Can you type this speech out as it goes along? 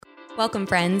Welcome,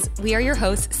 friends. We are your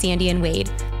hosts, Sandy and Wade,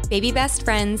 baby best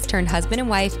friends turned husband and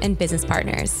wife and business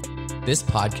partners. This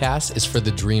podcast is for the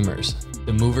dreamers,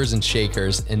 the movers and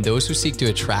shakers, and those who seek to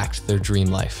attract their dream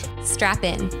life. Strap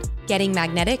in. Getting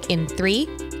magnetic in 3,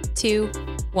 2,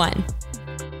 1.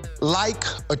 Like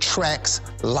attracts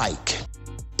like.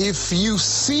 If you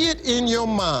see it in your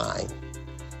mind,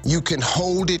 you can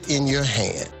hold it in your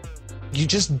hand. You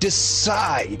just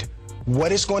decide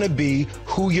what it's going to be,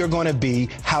 who you're going to be,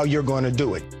 how you're going to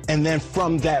do it. And then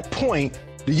from that point,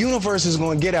 the universe is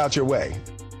going to get out your way.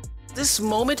 This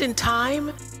moment in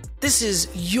time, this is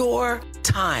your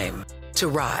time to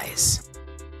rise.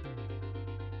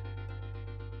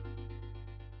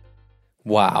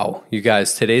 Wow, you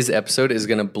guys, today's episode is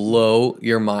going to blow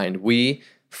your mind. We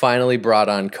finally brought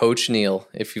on Coach Neil.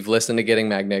 If you've listened to Getting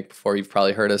Magnetic before, you've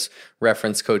probably heard us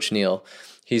reference Coach Neil.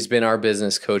 He's been our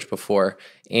business coach before,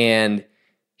 and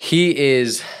he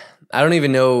is, I don't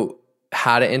even know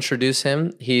how to introduce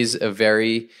him. He's a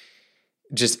very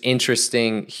just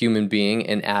interesting human being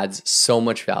and adds so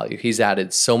much value. He's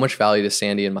added so much value to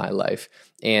Sandy in my life.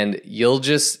 And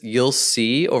you'll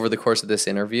see over the course of this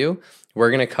interview,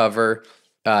 we're going to cover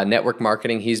network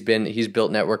marketing. He's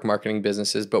built network marketing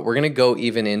businesses, but we're going to go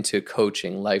even into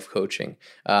coaching, life coaching,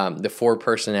 the 4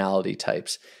 personality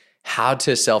types, how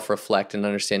to self-reflect and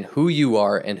understand who you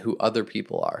are and who other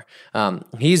people are.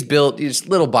 He's built, just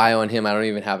little bio on him. I don't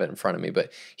even have it in front of me,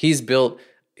 but he's built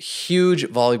huge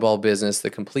volleyball business, The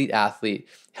Complete Athlete,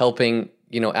 helping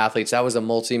athletes. That was a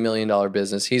multi-million-dollar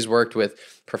business. He's worked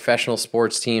with professional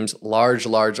sports teams, large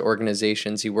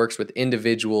organizations. He works with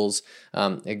individuals,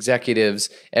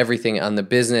 executives, everything on the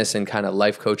business and kind of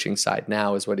life coaching side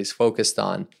now is what he's focused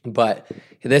on. But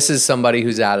this is somebody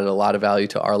who's added a lot of value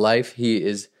to our life. He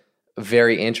is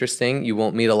very interesting. You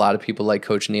won't meet a lot of people like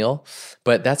Coach Neil,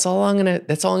 but that's all I'm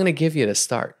gonna give you to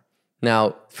start.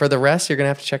 Now, for the rest, you're gonna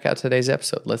have to check out today's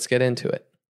episode. Let's get into it.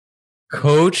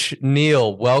 Coach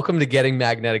Neil, welcome to Getting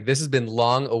Magnetic. This has been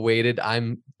long awaited.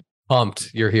 I'm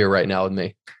pumped you're here right now with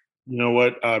me. You know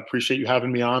what? I appreciate you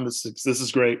having me on. This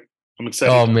is great. I'm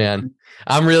excited. Oh man,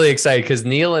 I'm really excited because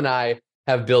Neil and I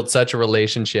have built such a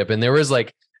relationship, and there was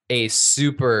like a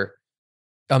super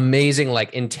amazing,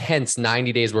 like intense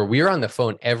 90 days where we were on the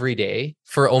phone every day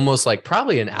for almost like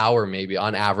probably an hour, maybe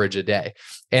on average a day.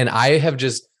 And I have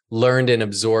just learned and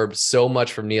absorbed so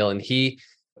much from Neil. And he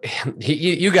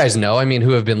you guys know, I mean,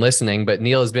 who have been listening, but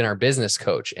Neil has been our business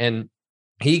coach, and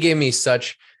he gave me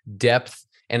such depth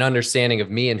and understanding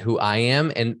of me and who I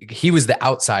am. And he was the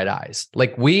outside eyes.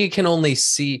 Like we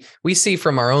see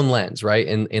from our own lens, right?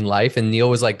 In life. And Neil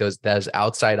was like those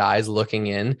outside eyes looking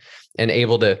in and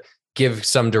able to give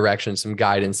some direction, some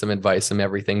guidance, some advice, some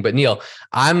everything. But Neil,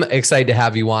 I'm excited to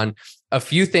have you on. A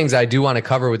few things I do want to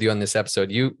cover with you on this episode.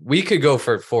 We could go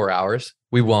for 4 hours.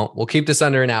 We won't. We'll keep this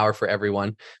under an hour for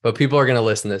everyone, but people are going to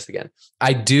listen to this again.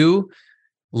 I do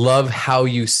love how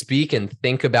you speak and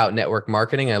think about network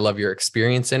marketing. I love your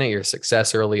experience in it, your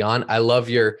success early on. I love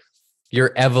your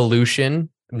evolution,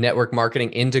 network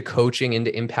marketing into coaching,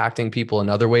 into impacting people in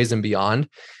other ways and beyond.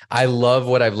 I love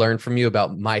what I've learned from you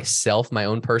about myself, my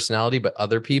own personality, but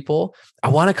other people. I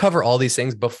want to cover all these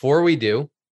things. Before we do,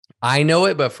 I know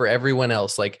it, but for everyone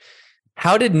else, like,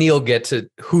 how did Neil get to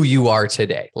who you are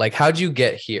today? Like, how'd you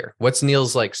get here? What's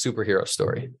Neil's like superhero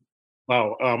story?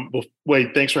 Wow. Well,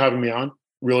 Wade, thanks for having me on.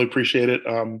 Really appreciate it.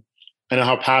 I know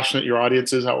how passionate your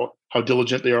audience is, how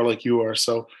diligent they are like you are.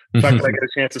 So the fact that I get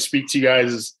a chance to speak to you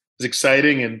guys is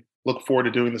exciting, and look forward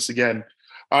to doing this again.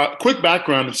 Quick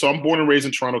background. So I'm born and raised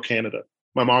in Toronto, Canada.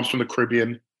 My mom's from the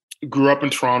Caribbean, grew up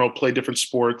in Toronto, played different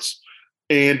sports.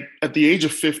 And at the age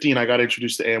of 15, I got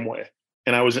introduced to Amway.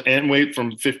 And I was an Amway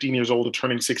from 15 years old to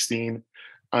turning 16.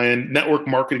 And network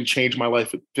marketing changed my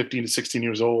life at 15 to 16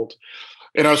 years old.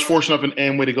 And I was fortunate enough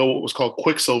in Amway to go what was called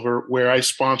Quicksilver, where I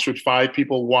sponsored 5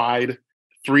 people wide,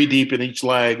 3 deep in each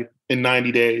leg in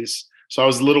 90 days. So I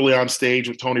was literally on stage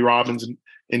with Tony Robbins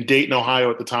in Dayton, Ohio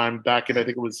at the time, back in, I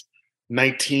think it was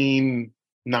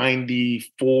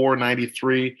 1994,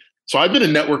 93. So I've been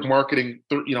in network marketing,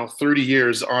 30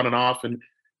 years on and off. And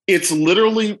it's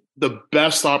literally the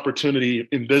best opportunity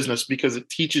in business because it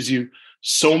teaches you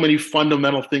so many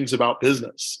fundamental things about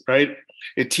business, right?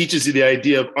 It teaches you the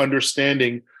idea of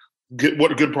understanding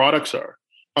what good products are,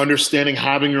 understanding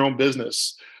having your own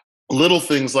business, little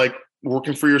things like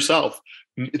working for yourself,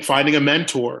 finding a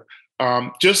mentor,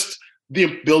 just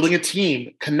building a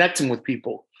team, connecting with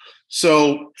people.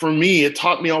 So for me, it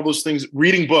taught me all those things,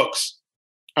 reading books.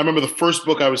 I remember the first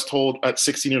book I was told at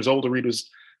 16 years old to read was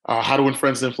How to Win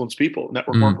Friends and Influence People,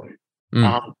 Network Marketing.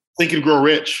 Think and Grow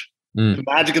Rich, The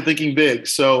Magic of Thinking Big.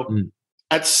 So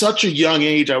at such a young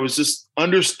age, I was just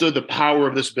understood the power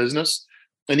of this business.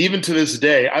 And even to this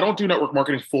day, I don't do network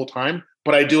marketing full time,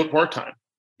 but I do it part time,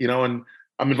 and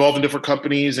I'm involved in different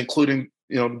companies, including,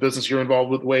 the business you're involved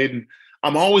with, Wade. And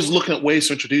I'm always looking at ways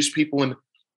to introduce people. And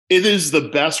it is the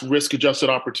best risk adjusted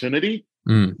opportunity.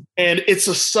 And it's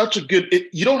such a good,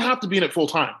 you don't have to be in it full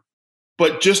time,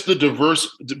 but just the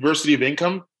diversity of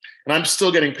income. And I'm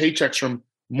still getting paychecks from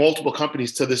multiple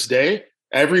companies to this day.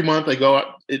 Every month I go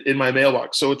out in my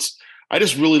mailbox. So I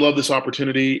just really love this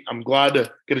opportunity. I'm glad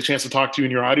to get a chance to talk to you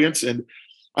and your audience. And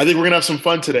I think we're going to have some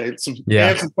fun today. Some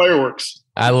fireworks.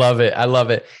 I love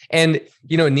it. And,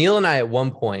 Neil and I, at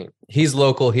one point, he's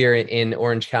local here in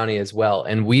Orange County as well.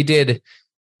 And we did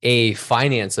a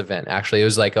finance event. Actually, it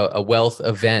was like a wealth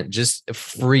event, just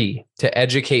free to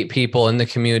educate people in the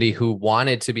community who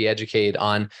wanted to be educated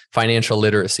on financial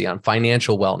literacy, on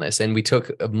financial wellness. And we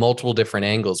took multiple different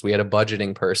angles. We had a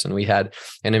budgeting person, we had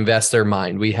an investor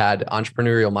mind, we had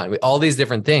entrepreneurial mind, all these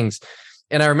different things.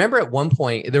 And I remember at one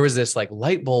point, there was this like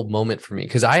light bulb moment for me,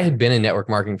 because I had been in network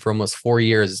marketing for almost 4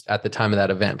 years at the time of that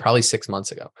event, probably 6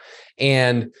 months ago.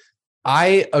 And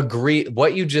I agree.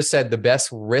 What you just said, the best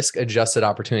risk adjusted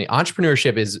opportunity.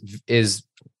 Entrepreneurship is,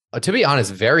 to be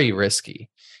honest, very risky.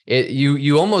 You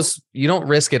don't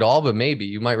risk it all, but maybe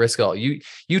you might risk it all. You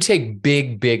take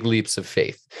big leaps of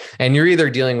faith, and you're either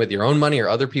dealing with your own money or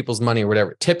other people's money or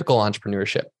whatever, typical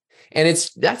entrepreneurship. And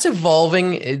that's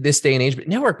evolving in this day and age. But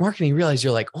network marketing, you realize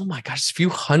you're like, oh my gosh, a few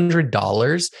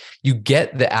 $100s. You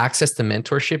get the access to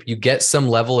mentorship. You get some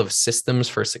level of systems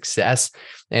for success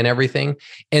and everything.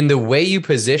 And the way you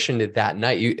positioned it that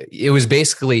night, it was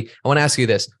basically, I want to ask you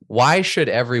this: why should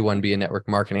everyone be in network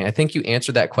marketing? I think you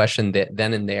answered that question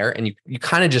then and there, and you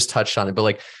kind of just touched on it. But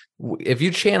like, if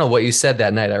you channel what you said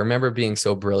that night, I remember it being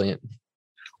so brilliant.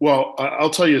 Well, I'll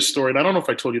tell you a story, and I don't know if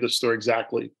I told you this story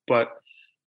exactly, but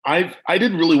I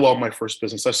did really well in my first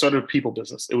business. I started a people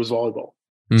business. It was volleyball.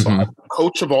 So I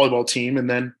coached a volleyball team. And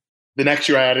then the next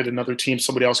year I added another team,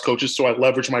 somebody else coaches. So I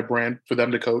leveraged my brand for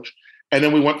them to coach. And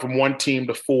then we went from 1 team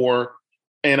to 4.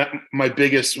 And my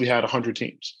biggest, we had 100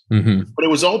 teams. But it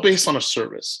was all based on a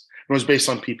service. It was based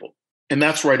on people. And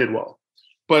that's where I did well.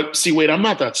 But see, Wade, I'm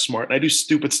not that smart. And I do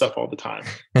stupid stuff all the time.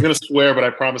 I'm going to swear, but I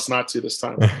promise not to this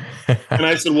time. And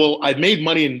I said, well, I've made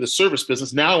money in the service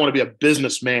business. Now I want to be a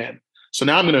businessman. So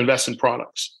now I'm going to invest in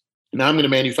products. Now I'm going to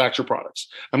manufacture products.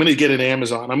 I'm going to get in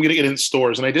Amazon. I'm going to get in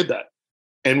stores. And I did that.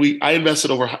 And I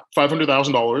invested over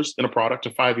 $500,000 in a product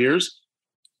in 5 years,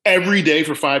 every day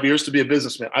for 5 years to be a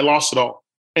businessman. I lost it all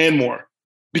and more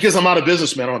because I'm not a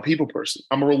businessman. I'm a people person.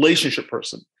 I'm a relationship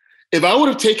person. If I would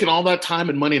have taken all that time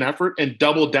and money and effort and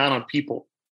doubled down on people,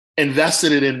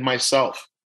 invested it in myself,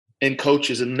 in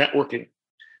coaches and networking,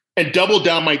 and doubled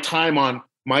down my time on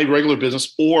my regular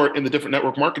business or in the different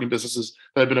network marketing businesses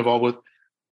that I've been involved with,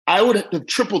 I would have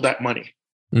tripled that money.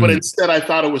 But instead, I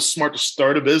thought it was smart to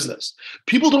start a business.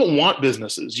 People don't want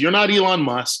businesses. You're not Elon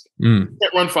Musk. You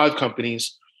can't run 5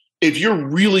 companies. If you're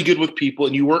really good with people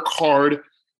and you work hard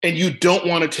and you don't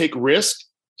want to take risk,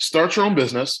 start your own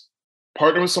business,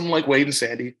 partner with someone like Wade and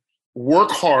Sandy,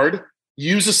 work hard,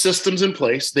 use the systems in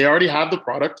place. They already have the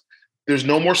product. There's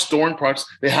no more storing products.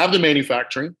 They have the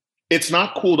manufacturing. It's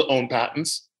not cool to own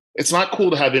patents. It's not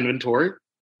cool to have inventory,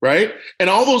 right? And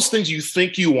all those things you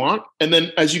think you want. And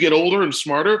then as you get older and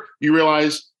smarter, you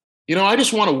realize, I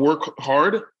just want to work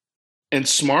hard and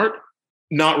smart,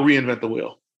 not reinvent the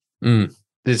wheel.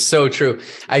 It's so true.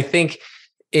 I think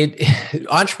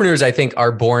entrepreneurs, I think,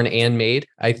 are born and made.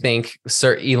 I think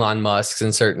certain Elon Musks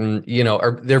and certain,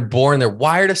 they're born, they're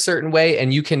wired a certain way,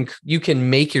 and you can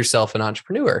make yourself an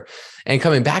entrepreneur. And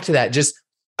coming back to that,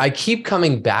 I keep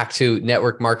coming back to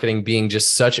network marketing being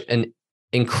just such an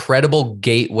incredible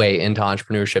gateway into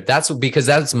entrepreneurship. That's because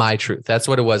that's my truth. That's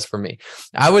what it was for me.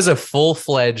 I was a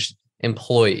full-fledged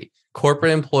employee,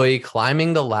 corporate employee,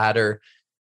 climbing the ladder,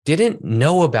 didn't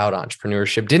know about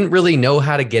entrepreneurship, didn't really know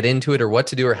how to get into it or what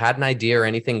to do or had an idea or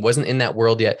anything, wasn't in that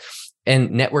world yet.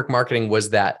 And network marketing was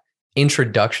that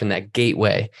introduction, that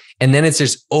gateway. And then it's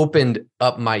just opened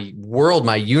up my world,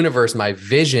 my universe, my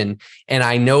vision. And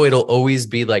I know it'll always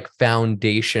be like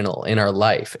foundational in our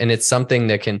life. And it's something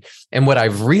that and what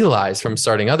I've realized from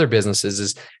starting other businesses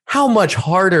is how much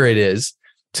harder it is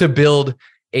to build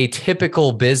a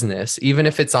typical business, even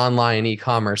if it's online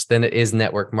e-commerce, than it is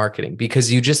network marketing,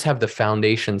 because you just have the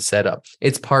foundation set up.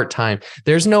 It's part-time.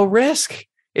 There's no risk.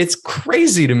 It's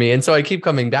crazy to me. And so I keep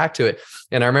coming back to it.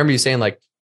 And I remember you saying like,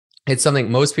 it's something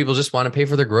most people just want to pay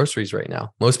for their groceries right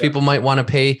now. Most people might want to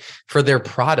pay for their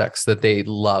products that they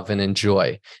love and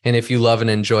enjoy. And if you love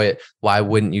and enjoy it, why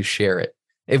wouldn't you share it?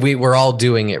 We're all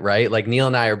doing it, right? Like Neil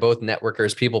and I are both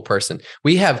networkers, people person.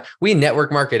 We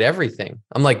network market everything.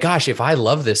 I'm like, gosh, if I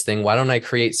love this thing, why don't I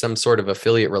create some sort of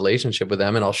affiliate relationship with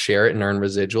them and I'll share it and earn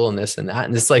residual and this and that.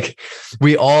 And it's like,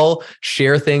 we all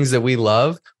share things that we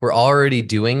love. We're already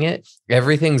doing it.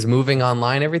 Everything's moving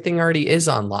online. Everything already is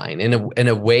online in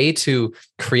a way to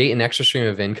create an extra stream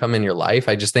of income in your life.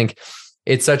 I just think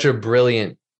it's such a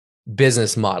brilliant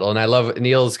business model. And I love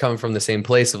Neil's coming from the same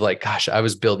place of like, gosh, I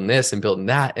was building this and building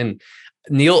that. And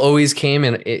Neil always came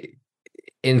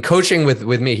in coaching with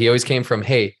me. He always came from,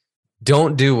 hey,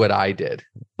 don't do what I did.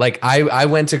 Like I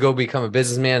went to go become a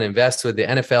businessman, invest with the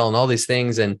NFL and all these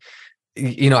things. And,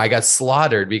 I got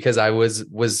slaughtered because I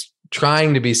was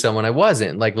trying to be someone I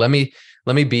wasn't. Like, let me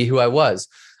be who I was.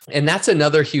 And that's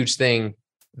another huge thing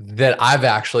that I've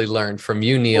actually learned from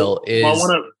you, Neil, is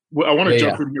I want to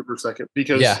jump in here for a second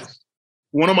because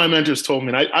one of my mentors told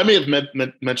me, and I may have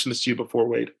mentioned this to you before,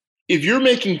 Wade. If you're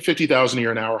making $50,000 a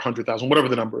year an hour, 100,000, whatever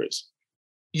the number is,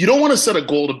 you don't want to set a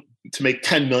goal to make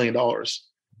 $10 million.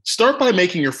 Start by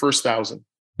making your first 1,000,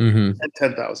 then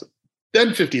 10,000,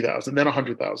 then 50,000, then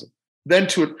 100,000, then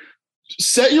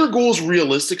set your goals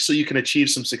realistic so you can achieve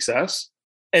some success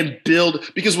and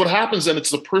build. Because what happens then,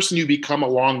 it's the person you become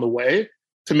along the way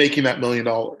to making that $1 million.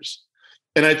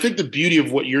 And I think the beauty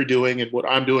of what you're doing and what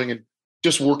I'm doing and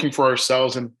just working for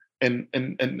ourselves and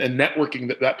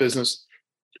networking that business,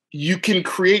 you can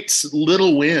create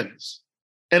little wins.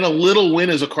 And a little win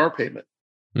is a car payment.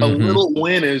 A little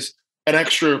win is an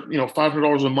extra,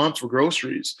 $500 a month for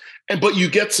groceries. But you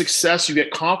get success, you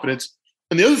get confidence.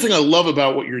 And the other thing I love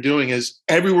about what you're doing is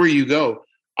everywhere you go,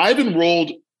 I've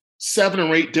enrolled 7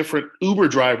 or 8 different Uber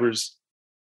drivers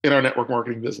in our network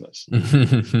marketing business.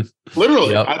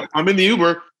 Literally, yep. I'm in the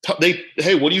Uber.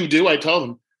 Hey, what do you do? I tell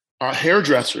them,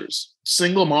 hairdressers,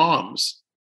 single moms,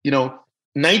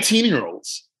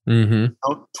 19-year-olds,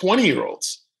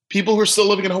 20-year-olds, people who are still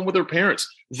living at home with their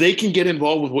parents. They can get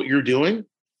involved with what you're doing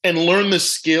and learn the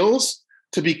skills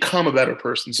to become a better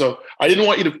person. So I didn't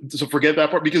want you to forget that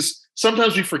part, because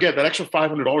sometimes we forget that extra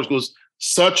 $500 goes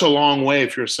such a long way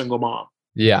if you're a single mom.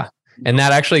 Yeah. And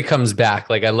that actually comes back.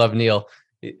 Like, I love Neil.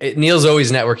 Neil's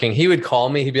always networking. He would call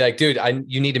me. He'd be like, dude,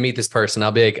 you need to meet this person.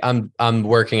 I'll be like, I'm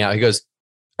working out. He goes,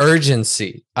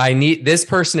 urgency. This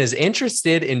person is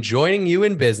interested in joining you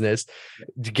in business.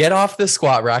 Get off the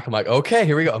squat rack. I'm like, okay,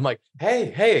 here we go. I'm like,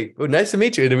 hey, nice to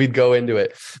meet you. And we'd go into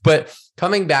it. But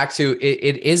coming back to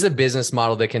it is a business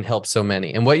model that can help so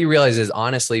many. And what you realize is,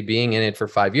 honestly, being in it for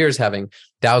 5 years, having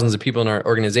thousands of people in our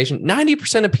organization,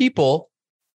 90% of people,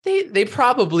 they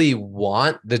probably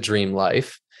want the dream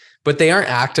life, but they aren't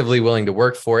actively willing to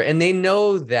work for it. And they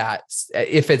know that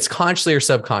if it's consciously or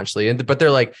subconsciously, but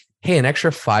they're like, hey, an extra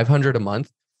 $500 a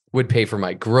month would pay for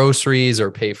my groceries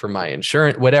or pay for my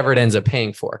insurance, whatever it ends up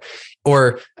paying for.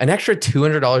 Or an extra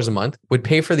 $200 a month would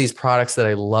pay for these products that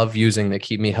I love using that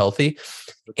keep me healthy.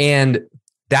 And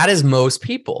that is most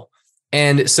people.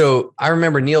 And so I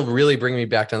remember Neil really bringing me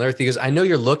back down to earth. He goes, I know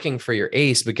you're looking for your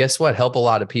ace, but guess what? Help a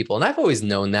lot of people. And I've always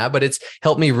known that, but it's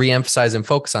helped me reemphasize and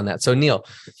focus on that. So Neil,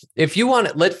 if you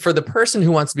want, for the person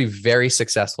who wants to be very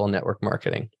successful in network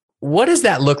marketing, what does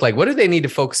that look like? What do they need to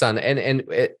focus on? And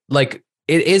it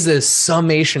is a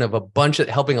summation of a bunch of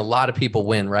helping a lot of people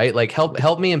win, right? Like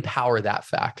help me empower that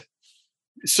fact.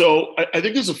 So I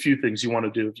think there's a few things you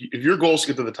want to do. If your goal is to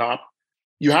get to the top,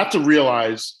 you have to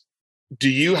realize, do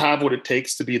you have what it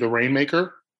takes to be the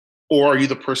rainmaker, or are you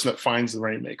the person that finds the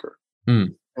rainmaker?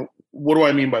 What do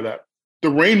I mean by that? The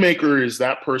rainmaker is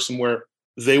that person where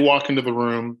they walk into the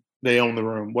room, they own the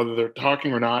room, whether they're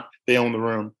talking or not, they own the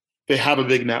room. They have a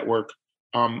big network.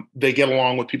 They get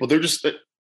along with people. They're just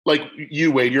like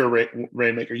you, Wade, you're a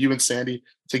rainmaker. You and Sandy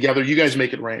together, you guys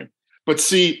make it rain. But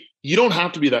see, you don't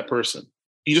have to be that person.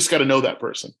 You just got to know that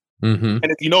person. And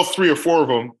if you know 3 or 4 of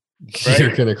them, right,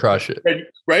 you're going to crush it.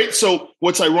 Right. So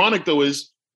what's ironic, though,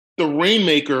 is the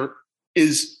rainmaker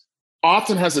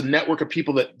often has a network of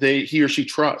people that he or she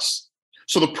trusts.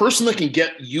 So the person that can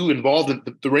get you involved in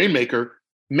the rainmaker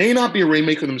may not be a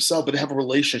rainmaker themselves, but they have a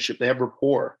relationship. They have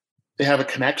rapport. They have a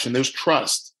connection. There's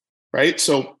trust. Right.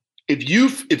 So if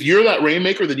you're that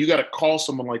rainmaker, then you got to call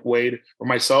someone like Wade or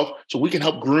myself so we can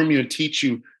help groom you and teach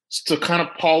you to kind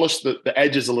of polish the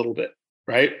edges a little bit.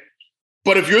 Right.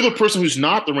 But if you're the person who's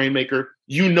not the rainmaker,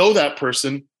 you know that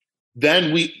person,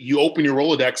 then you open your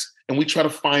Rolodex and we try to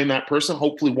find that person,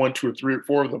 hopefully 1, 2, or 3 or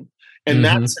 4 of them. And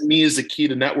that to me is the key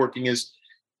to networking. Is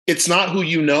it's not who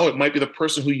you know, it might be the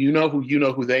person who you know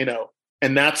who they know.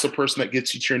 And that's the person that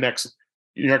gets you to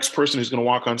your next person who's going to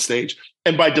walk on stage.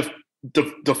 And by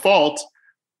default,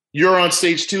 you're on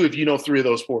stage too if you know 3 of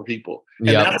those 4 people. And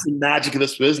that's the magic of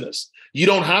this business. You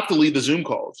don't have to lead the Zoom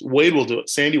calls. Wade will do it.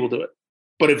 Sandy will do it.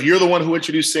 But if you're the one who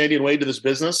introduced Sandy and Wade to this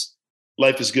business,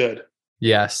 life is good.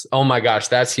 Yes. Oh my gosh,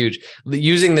 that's huge.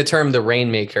 Using the term the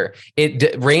rainmaker,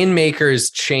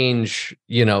 rainmakers change,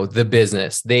 the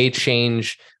business. They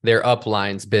change their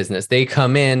uplines business. They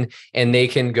come in and they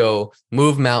can go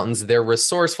move mountains. They're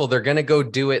resourceful. They're going to go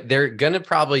do it. They're going to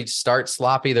probably start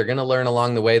sloppy. They're going to learn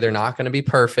along the way. They're not going to be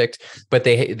perfect, but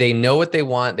they know what they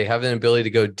want. They have an ability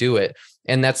to go do it.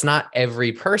 And that's not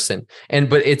every person.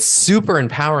 But it's super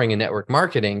empowering in network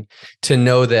marketing to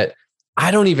know that I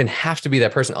don't even have to be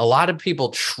that person. A lot of people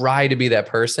try to be that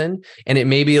person, and it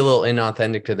may be a little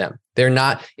inauthentic to them. They're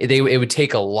not, it would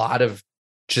take a lot of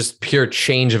just pure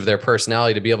change of their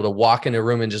personality to be able to walk in a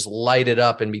room and just light it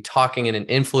up and be talking and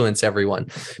influence everyone.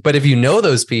 But if you know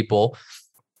those people,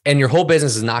 and your whole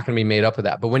business is not going to be made up of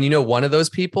that. But when you know one of those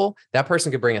people, that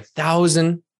person could bring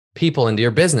 1,000 people into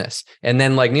your business. And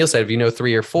then, like Neil said, if you know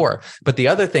 3 or 4, but the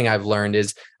other thing I've learned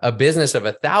is a business of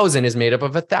 1,000 is made up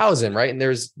of 1,000, right? And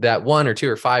there's that 1 or 2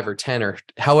 or 5 or 10 or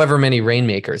however many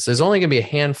rainmakers. There's only going to be a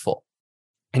handful,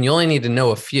 and you only need to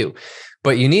know a few,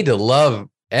 but you need to love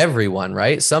everyone,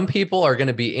 right? Some people are going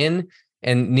to be in,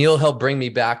 and Neil helped bring me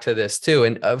back to this too.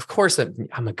 And of course,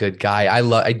 I'm a good guy.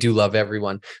 I do love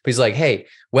everyone, but he's like, hey,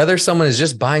 whether someone is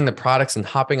just buying the products and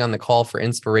hopping on the call for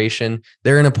inspiration,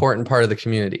 they're an important part of the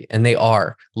community, and they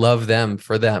are. Love them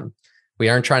for them. We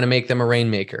aren't trying to make them a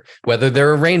rainmaker. Whether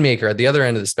they're a rainmaker at the other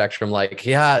end of the spectrum, like,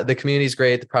 yeah, the community's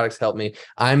great, the products help me,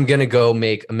 I'm going to go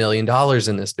make $1 million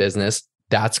in this business.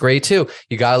 That's great too.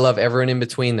 You got to love everyone in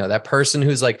between though. That person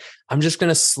who's like, I'm just going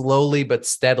to slowly but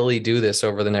steadily do this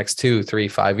over the next 2, 3,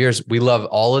 5 years. We love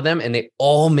all of them, and they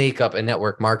all make up a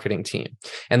network marketing team.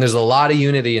 And there's a lot of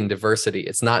unity and diversity.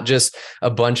 It's not just a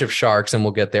bunch of sharks, and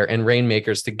we'll get there, and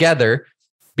rainmakers together,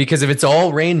 because if it's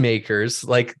all rainmakers,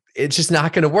 like, it's just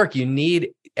not going to work. You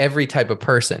need every type of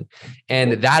person.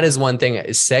 And that is one thing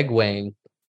is segueing.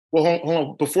 Well, hold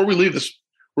on. Before we leave this,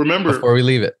 remember. Before we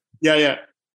leave it. Yeah.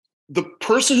 The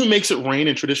person who makes it rain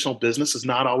in traditional business is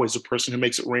not always the person who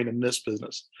makes it rain in this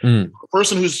business. The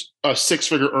person who's a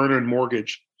 6-figure earner in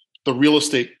mortgage, the real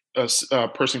estate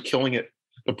person killing it,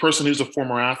 the person who's a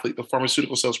former athlete, the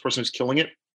pharmaceutical salesperson who's killing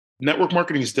it, network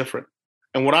marketing is different.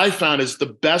 And what I found is the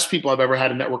best people I've ever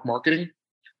had in network marketing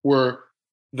were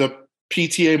the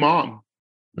PTA mom,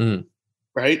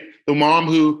 right? The mom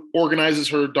who organizes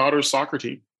her daughter's soccer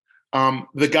team.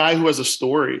 The guy who has a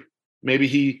story,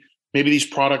 maybe these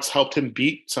products helped him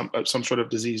beat some sort of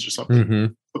disease or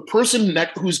something. The person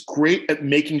who's great at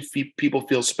making people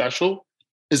feel special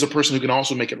is a person who can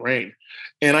also make it rain.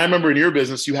 And I remember in your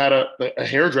business, you had a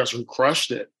hairdresser who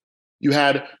crushed it. You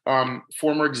had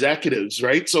former executives,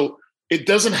 right? So it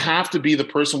doesn't have to be the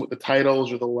person with the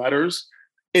titles or the letters.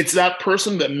 It's that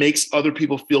person that makes other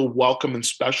people feel welcome and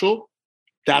special.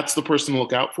 That's the person to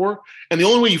look out for. And the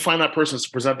only way you find that person is to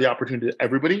present the opportunity to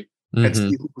everybody and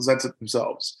see who presents it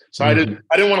themselves. So I didn't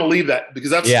want to leave that,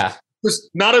 because because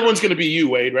not everyone's going to be you,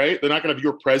 Wade, right? They're not going to have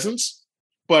your presence,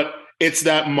 but it's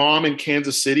that mom in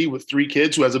Kansas City with 3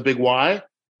 kids who has a big why.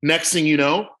 Next thing you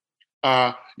know,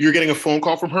 you're getting a phone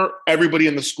call from her. Everybody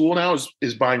in the school now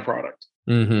is buying product.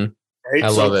 Right? I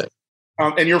love it.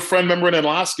 And your friend member in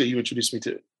Alaska, you introduced me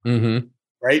to,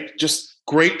 right? Just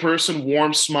great person,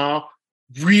 warm smile,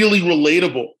 really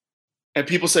relatable. And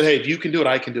people said, hey, if you can do it,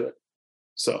 I can do it.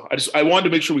 So I wanted to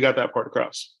make sure we got that part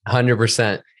across.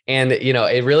 100%. And,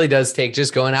 it really does take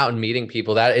just going out and meeting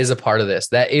people. That is a part of this.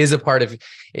 That is a part of,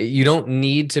 you don't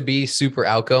need to be super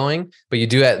outgoing, but you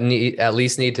do at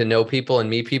least need to know people and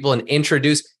meet people and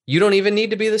introduce. You don't even need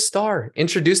to be the star.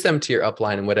 Introduce them to your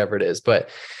upline and whatever it is. But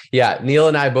yeah, Neil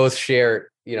and I both share,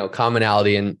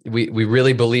 commonality, and we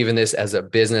really believe in this as a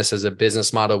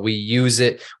business model. We use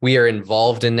it. We are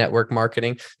involved in network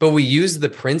marketing, but we use the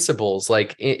principles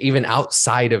like even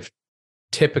outside of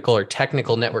typical or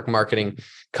technical network marketing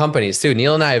companies too.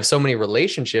 Neil and I have so many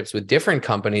relationships with different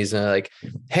companies, and like,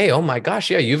 hey, oh my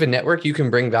gosh, yeah, you have a network, you can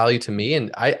bring value to me.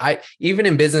 And I even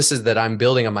in businesses that I'm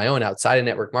building on my own outside of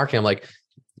network marketing, I'm like,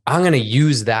 I'm going to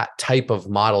use that type of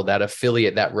model, that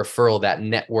affiliate, that referral, that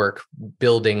network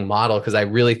building model, because I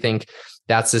really think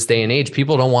that's this day and age.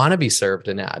 People don't want to be served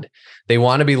an ad. They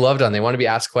want to be loved on. They want to be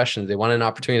asked questions. They want an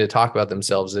opportunity to talk about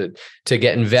themselves, to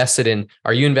get invested in.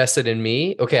 Are you invested in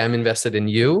me? Okay, I'm invested in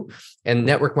you. And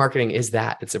network marketing is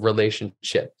that. It's a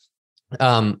relationship.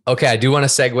 Okay, I do want to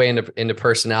segue into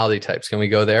personality types. Can we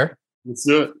go there? Let's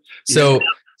do it. So.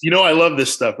 I love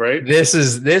this stuff, right? This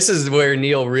is where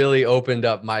Neil really opened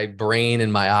up my brain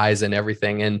and my eyes and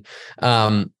everything.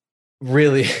 And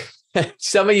really,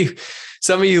 some of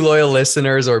you loyal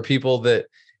listeners or people that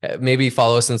maybe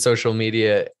follow us on social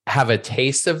media, have a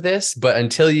taste of this, but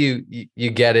until you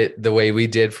get it the way we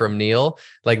did from Neil,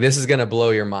 like this is going to blow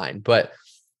your mind. But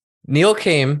Neil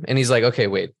came and he's like, okay,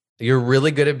 wait, you're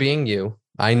really good at being you.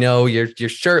 I know you're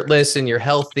shirtless and you're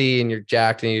healthy and you're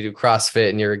jacked and you do CrossFit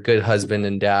and you're a good husband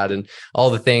and dad and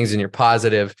all the things and you're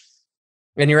positive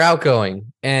and you're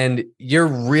outgoing and you're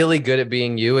really good at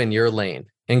being you in your lane.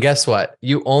 And guess what?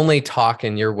 You only talk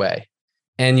in your way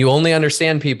and you only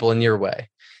understand people in your way.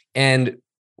 And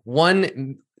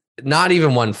not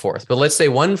even 1/4, but let's say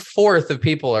 1/4 of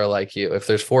people are like you. If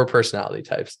there's 4 personality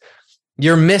types,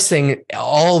 you're missing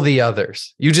all the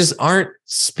others. You just aren't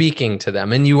speaking to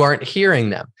them and you aren't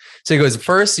hearing them. So he goes,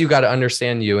 first, you got to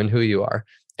understand you and who you are.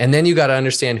 And then you got to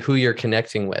understand who you're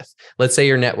connecting with. Let's say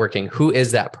you're networking. Who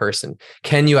is that person?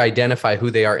 Can you identify who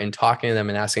they are in talking to them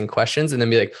and asking questions? And then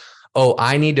be like, oh,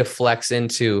 I need to flex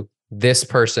into this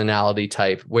personality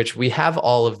type, which we have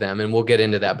all of them. And we'll get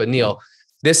into that. But Neil,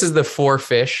 this is the 4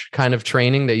 fish kind of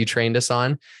training that you trained us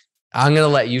on. I'm going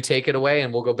to let you take it away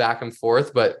and we'll go back and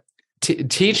forth. But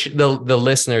teach the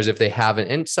listeners if they haven't.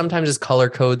 And sometimes it's color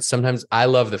codes. Sometimes I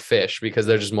love the fish because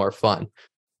they're just more fun.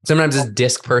 Sometimes it's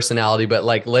disc personality, but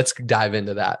like, let's dive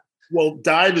into that. Well,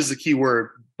 dive is the key word.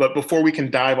 But before we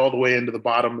can dive all the way into the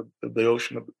bottom of the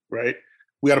ocean, right?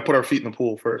 We got to put our feet in the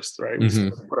pool first, right? We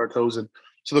put our toes in.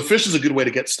 So the fish is a good way to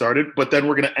get started, but then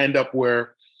we're going to end up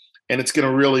where, and it's going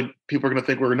to really, people are going to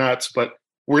think we're nuts, but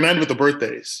we're going to end with the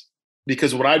birthdays,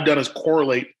 because what I've done is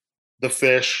correlate the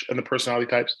fish and the personality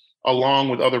types along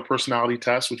with other personality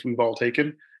tests, which we've all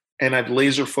taken. And I've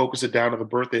laser focused it down to the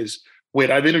birthdays.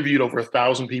 Wait, I've interviewed over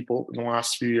 1,000 people in the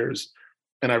last few years,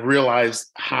 and I've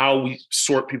realized how we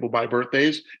sort people by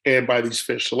birthdays and by these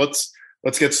fish. So let's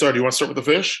get started. You want to start with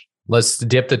the fish? Let's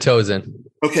dip the toes in.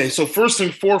 Okay. So first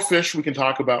thing, 4 fish we can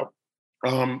talk about.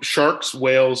 Sharks,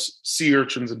 whales, sea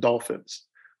urchins, and dolphins.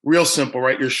 Real simple,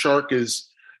 right? Your shark is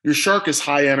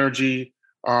high energy,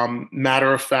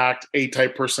 matter of fact,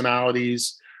 A-type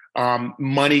personalities,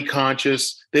 money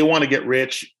conscious. They want to get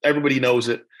rich. Everybody knows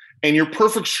it. And your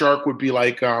perfect shark would be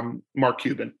like Mark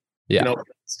Cuban. Yeah.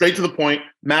 Straight to the point,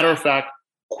 matter of fact,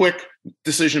 quick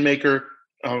decision maker,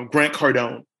 Grant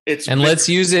Cardone. Let's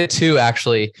use it too,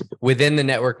 actually, within the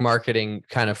network marketing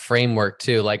kind of framework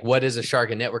too. Like, what is a shark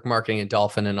in network marketing and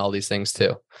dolphin and all these things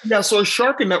too? Yeah. So a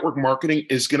shark in network marketing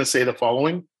is going to say the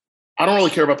following: I don't really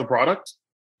care about the product.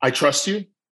 I trust you.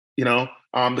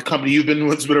 The company you've been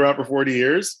with's been around for 40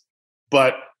 years,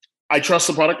 but I trust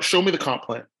the product. Show me the comp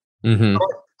plan. Mm-hmm.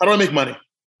 How do I make money?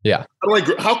 Yeah.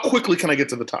 How quickly can I get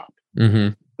to the top?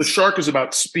 Mm-hmm. The shark is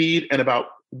about speed and about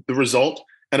the result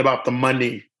and about the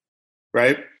money,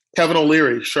 right? Kevin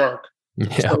O'Leary, shark.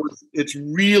 Yeah. So it's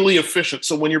really efficient.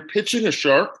 So when you're pitching a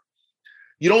shark,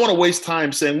 you don't want to waste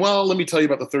time saying, well, let me tell you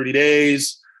about the 30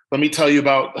 days. Let me tell you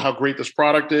about how great this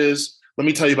product is. Let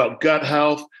me tell you about gut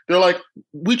health. They're like,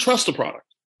 we trust the product.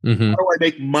 Mm-hmm. How do I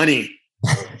make money?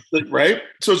 Right?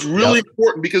 So it's really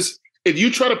important, because if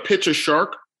you try to pitch a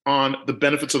shark on the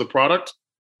benefits of the product,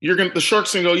 the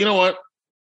shark's gonna go, you know what?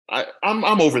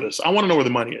 I'm over this. I want to know where the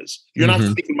money is. You're not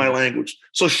speaking my language.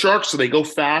 So sharks, so they go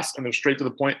fast and they're straight to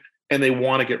the point and they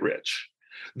want to get rich.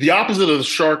 The opposite of the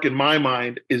shark in my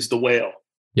mind is the whale.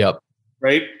 Yep.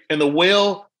 Right. And the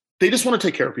whale, they just want to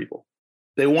take care of people.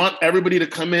 They want everybody to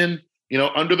come in,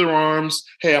 under their arms.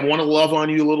 Hey, I want to love on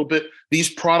you a little bit. These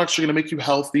products are going to make you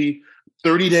healthy.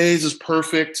 30 days is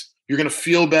perfect. You're going to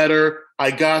feel better.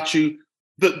 I got you.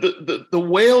 The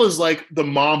whale is like the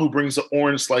mom who brings the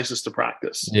orange slices to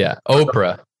practice. Yeah.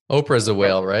 Oprah's a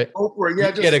whale, right? Oprah, yeah.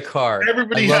 Just get a car.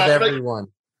 Everybody has everyone.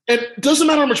 And it doesn't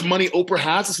matter how much money Oprah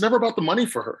has. It's never about the money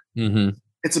for her. Mm-hmm.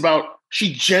 It's about,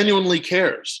 she genuinely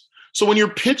cares. So when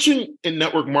you're pitching in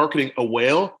network marketing a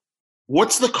whale,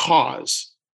 what's the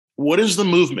cause? What is the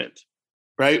movement,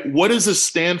 right? What does this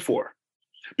stand for?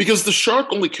 Because the shark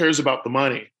only cares about the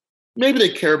money. Maybe they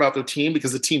care about their team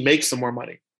because the team makes them more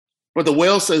money. But the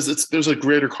whale says there's a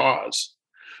greater cause.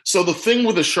 So the thing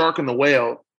with the shark and the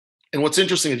whale, and what's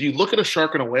interesting is you look at a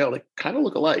shark and a whale, they kind of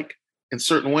look alike in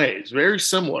certain ways, very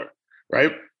similar,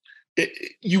 right?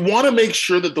 You want to make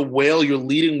sure that the whale, you're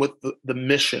leading with the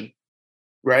mission,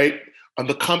 right? On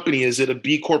the company, is it a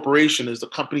B corporation? Is the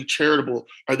company charitable?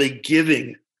 Are they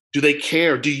giving? Do they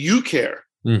care? Do you care?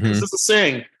 Mm-hmm. This is the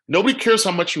saying, nobody cares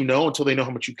how much you know until they know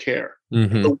how much you care.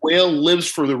 Mm-hmm. The whale lives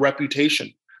for the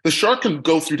reputation. The shark can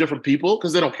go through different people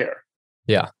because they don't care.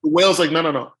 Yeah. The whale's like,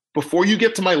 no. Before you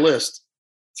get to my list,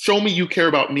 show me you care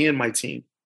about me and my team.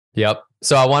 Yep.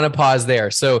 So I want to pause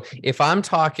there. So if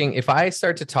I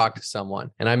start to talk to someone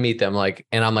and I meet them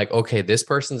and I'm like, okay, this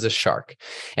person's a shark.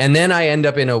 And then I end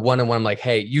up in a one-on-one, I'm like,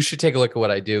 hey, you should take a look at what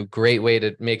I do. Great way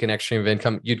to make an extra stream of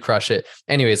income. You'd crush it.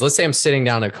 Anyways, let's say I'm sitting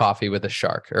down at coffee with a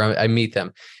shark, or I meet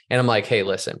them and I'm like, hey,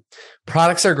 listen,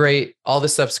 products are great. All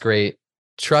this stuff's great.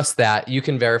 Trust that. You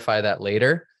can verify that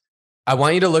later. I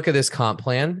want you to look at this comp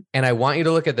plan, and I want you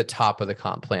to look at the top of the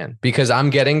comp plan, because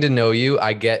I'm getting to know you.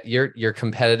 I get you're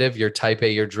competitive, you're type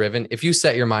A, you're driven. If you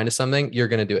set your mind to something, you're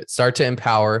going to do it. Start to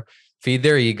empower, feed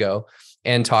their ego,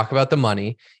 and talk about the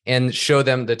money and show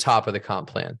them the top of the comp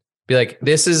plan. Be like,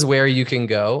 this is where you can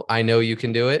go. I know you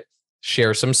can do it.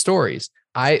 Share some stories.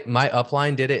 My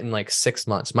upline did it in like 6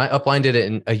 months. My upline did it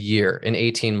in a year, in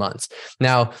 18 months.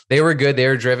 Now they were good. They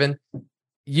were driven.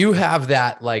 You have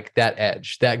that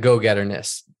edge, that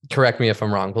go-getterness. Correct me if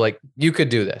I'm wrong, but you could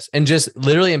do this and just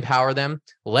literally empower them,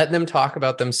 let them talk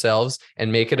about themselves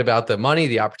and make it about the money,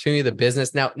 the opportunity, the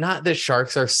business. Now, not that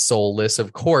sharks are soulless,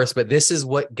 of course, but this is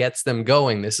what gets them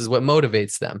going. This is what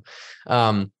motivates them.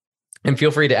 And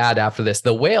feel free to add after this.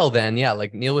 The whale then, yeah,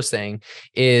 like Neil was saying,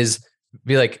 is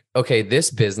be like, okay, this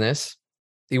business,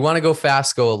 you want to go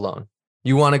fast, go alone.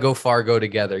 You want to go far, go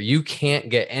together. You can't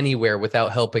get anywhere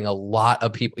without helping a lot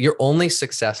of people. You're only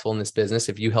successful in this business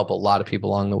if you help a lot of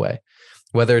people along the way,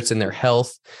 whether it's in their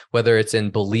health, whether it's in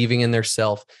believing in their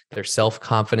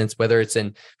self-confidence, whether it's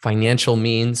in financial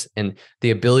means and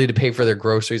the ability to pay for their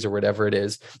groceries or whatever it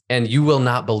is. And you will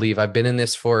not believe, I've been in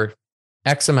this for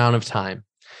X amount of time.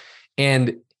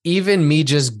 And even me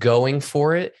just going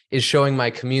for it is showing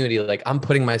my community, I'm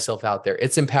putting myself out there.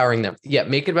 It's empowering them. Yeah,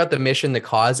 make it about the mission, the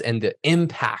cause, and the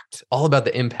impact, all about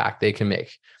the impact they can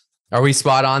make. Are we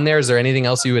spot on there? Is there anything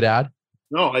else you would add?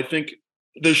 No, I think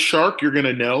the shark, you're going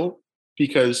to know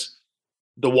because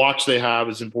the watch they have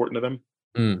is important to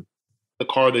them. The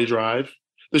car they drive.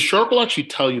 The shark will actually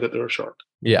tell you that they're a shark.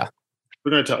 Yeah.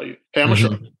 They're going to tell you, hey, I'm a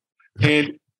shark.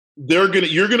 And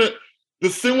the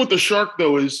thing with the shark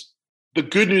though is, the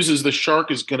good news is the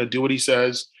shark is going to do what he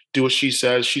says, do what she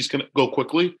says. She's going to go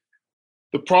quickly.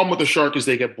 The problem with the shark is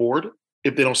they get bored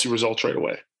if they don't see results right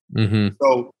away.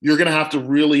 So you're going to have to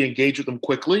really engage with them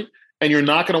quickly, and you're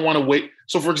not going to want to wait.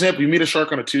 So for example, you meet a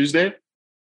shark on a Tuesday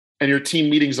and your team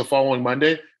meeting's the following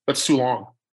Monday. That's too long.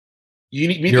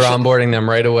 You're onboarding them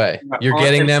right away. You're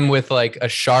getting them with a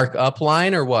shark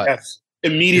upline or what? Yes,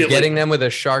 immediately. You're getting them with a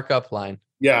shark upline.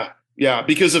 Yeah,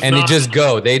 because if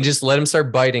they just let them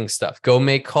start biting stuff. Go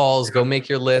make calls, go make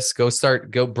your lists, go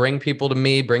bring people to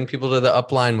me, bring people to the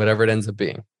upline, whatever it ends up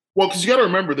being. Well, because you got to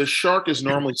remember, the shark is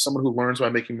normally someone who learns by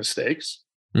making mistakes,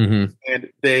 and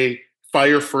they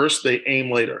fire first, they aim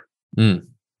later,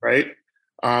 right?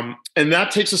 And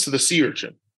that takes us to the sea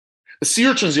urchin. The sea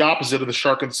urchin is the opposite of the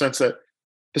shark in the sense that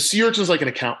the sea urchin is like an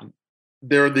accountant.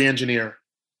 They're the engineer.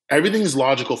 Everything is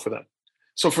logical for them.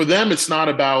 So for them, it's not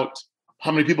about how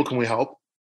many people can we help?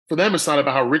 For them, it's not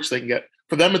about how rich they can get.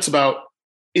 For them, it's about,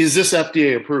 is this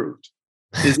FDA approved?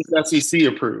 Is this SEC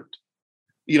approved?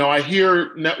 I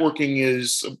hear networking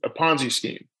is a Ponzi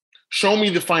scheme. Show me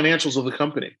the financials of the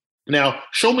company. Now,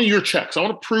 show me your checks. I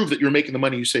want to prove that you're making the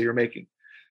money you say you're making.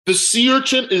 The sea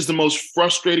urchin is the most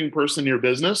frustrating person in your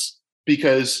business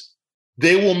because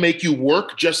they will make you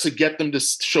work just to get them to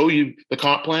show you the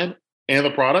comp plan and the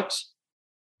products.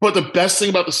 But the best thing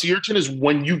about the sea urchin is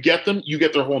when you get them, you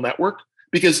get their whole network,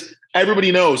 because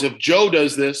everybody knows if Joe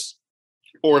does this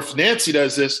or if Nancy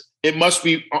does this, it must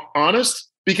be honest,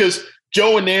 because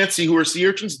Joe and Nancy, who are sea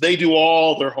urchins, they do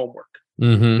all their homework.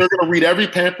 They're going to read every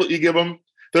pamphlet you give them.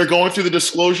 They're going through the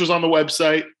disclosures on the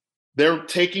website. They're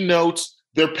taking notes.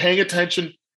 They're paying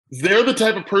attention. They're the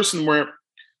type of person where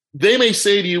they may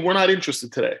say to you, we're not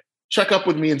interested today. Check up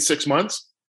with me in 6 months.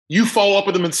 You follow up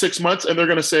with them in 6 months, and they're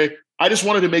going to say, I just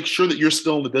wanted to make sure that you're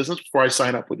still in the business before I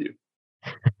sign up with you.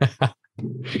 Right?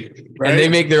 And they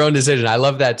make their own decision. I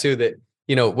love that too, that,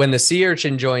 when the sea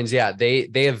urchin joins, they have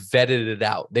vetted it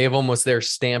out. They have almost their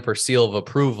stamp or seal of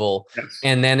approval. Yes.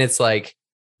 And then it's like,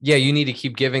 yeah, you need to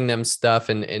keep giving them stuff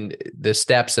and the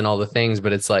steps and all the things,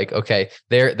 but it's like, okay,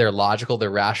 they're logical, they're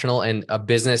rational, and a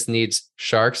business needs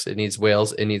sharks, it needs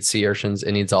whales, it needs sea urchins,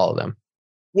 it needs all of them.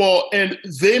 Well, and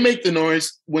they make the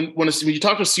noise when you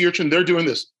talk to a sea urchin, they're doing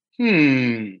this.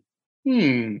 Okay.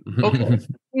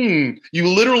 You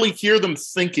literally hear them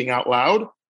thinking out loud.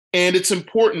 And it's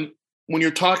important when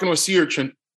you're talking to a sea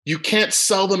urchin, you can't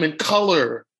sell them in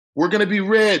color. We're going to be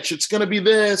rich. It's going to be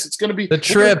this. It's going to be the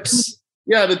trips.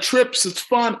 Yeah, the trips. It's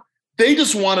fun. They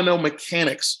just want to know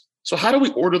mechanics. So how do we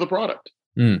order the product?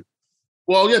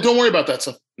 Well, yeah, don't worry about that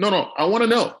stuff. No. I want to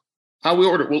know how we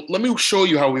order. Well, let me show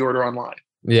you how we order online.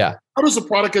 Yeah. How does the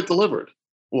product get delivered?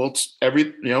 Well, it's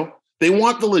they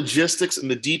want the logistics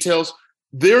and the details.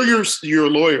 They're your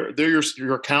lawyer. They're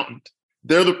your accountant.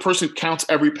 They're the person who counts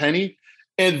every penny.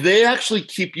 And they actually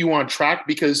keep you on track,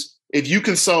 because if you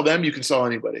can sell them, you can sell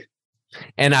anybody.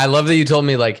 And I love that you told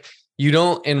me, like, you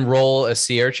don't enroll a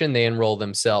sea urchin, they enroll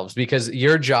themselves, because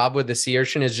your job with the sea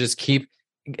urchin is just keep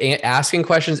asking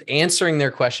questions, answering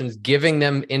their questions, giving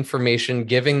them information,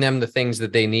 giving them the things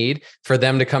that they need for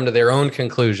them to come to their own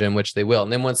conclusion, which they will.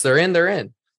 And then once they're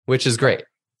in, which is great.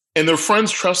 And their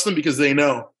friends trust them because they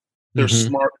know they're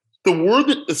smart. The word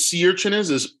that the sea urchin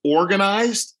is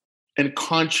organized and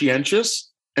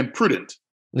conscientious and prudent.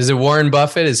 Is it Warren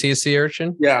Buffett? Is he a sea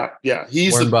urchin? Yeah.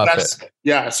 He's Warren the Buffett. best.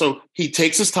 Yeah. So he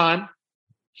takes his time.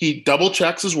 He double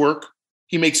checks his work.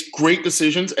 He makes great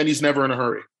decisions, and he's never in a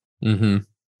hurry. Mm-hmm.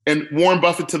 And Warren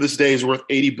Buffett to this day is worth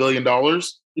 $80 billion.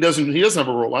 He doesn't have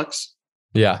a Rolex.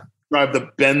 Yeah. Drive the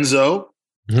Benzo.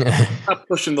 Not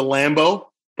pushing the Lambo.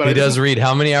 But he does read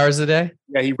how many hours a day?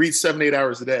 Yeah, he reads 7-8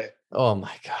 hours a day. Oh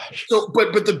my gosh. So,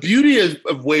 but the beauty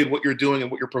of Wade, what you're doing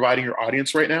and what you're providing your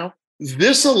audience right now,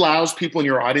 this allows people in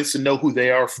your audience to know who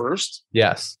they are first.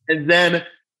 Yes. And then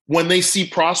when they see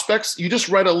prospects, you just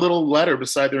write a little letter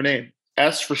beside their name.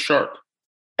 S for shark,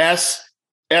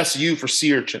 SU for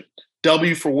sea urchin,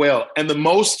 W for whale. And the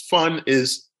most fun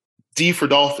is D for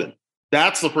dolphin.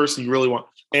 That's the person you really want.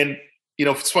 And,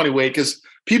 it's funny, Wade, because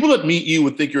people that meet you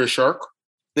would think you're a shark.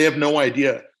 They have no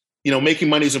idea. Making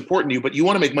money is important to you, but you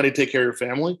want to make money to take care of your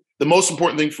family. The most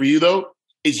important thing for you, though,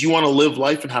 is you want to live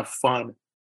life and have fun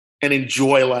and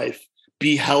enjoy life,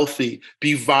 be healthy,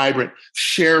 be vibrant,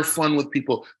 share fun with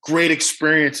people, great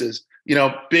experiences,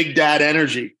 big dad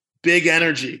energy, big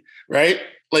energy, right?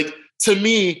 Like, to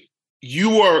me,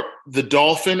 you are the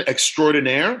dolphin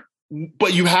extraordinaire,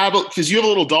 but because you have a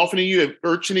little dolphin in you, you have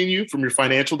urchin in you from your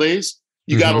financial days.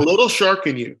 You got a little shark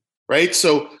in you, right?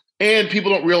 So, and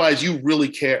people don't realize you really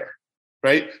care,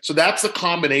 right? So that's the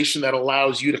combination that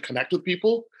allows you to connect with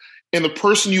people. And the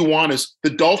person you want is the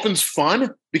dolphin's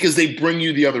fun because they bring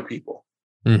you the other people.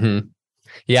 Mm-hmm.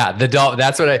 Yeah, the dolphin.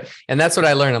 That's what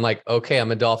I learned. I'm like, okay,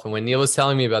 I'm a dolphin. When Neil was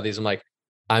telling me about these, I'm like,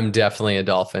 I'm definitely a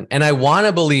dolphin, and I want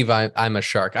to believe I'm a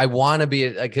shark. I want to be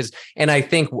and I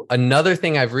think another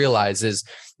thing I've realized is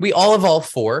we all have all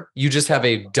four. You just have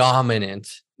a dominant.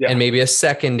 Yeah. And maybe a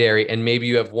secondary, and maybe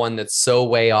you have one that's so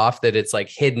way off that it's like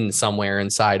hidden somewhere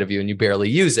inside of you and you barely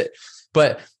use it.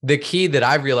 But the key that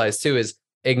I've realized too is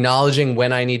acknowledging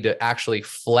when I need to actually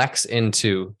flex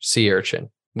into sea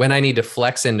urchin, when I need to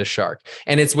flex into shark.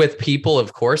 And it's with people,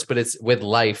 of course, but it's with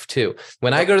life too.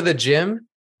 When I go to the gym,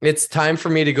 it's time for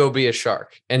me to go be a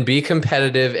shark and be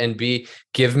competitive and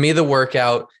give me the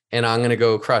workout, and I'm going to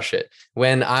go crush it.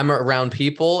 When I'm around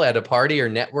people at a party or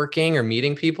networking or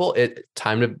meeting people,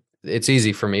 it's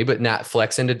easy for me, but not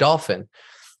flex into dolphin.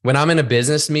 When I'm in a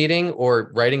business meeting or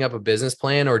writing up a business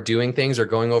plan or doing things or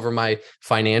going over my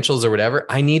financials or whatever,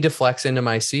 I need to flex into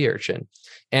my sea urchin.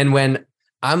 And when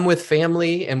I'm with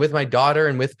family and with my daughter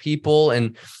and with people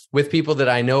that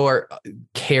I know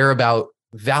care about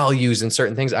values and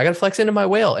certain things, I got to flex into my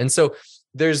whale. And so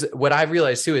there's what I've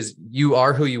realized too is you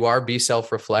are who you are, be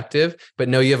self-reflective, but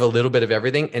know you have a little bit of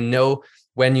everything and know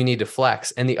when you need to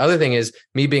flex. And the other thing is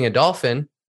me being a dolphin,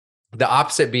 the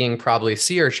opposite being probably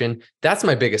sea urchin. That's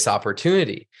my biggest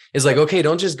opportunity is like, okay,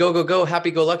 don't just go,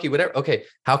 happy, go lucky, whatever. Okay.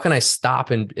 How can I stop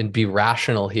and be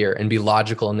rational here and be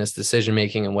logical in this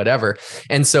decision-making and whatever?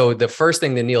 And so the first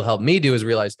thing that Neil helped me do is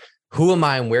realize, who am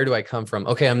I and where do I come from?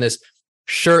 Okay. I'm this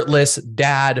shirtless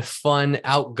dad, fun,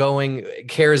 outgoing,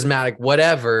 charismatic,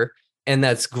 whatever. And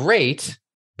that's great,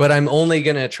 but I'm only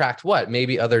going to attract what?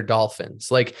 Maybe other dolphins.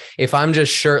 Like if I'm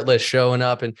just shirtless showing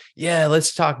up and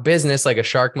let's talk business, like a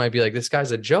shark might be like, this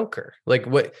guy's a joker. Like,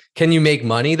 what, can you make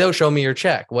money though? Show me your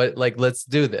check. What, like, let's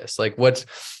do this. Like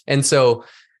and so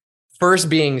first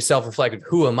being self-reflective,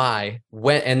 who am I?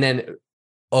 And then,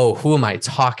 who am I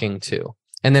talking to?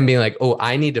 And then being like,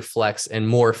 I need to flex and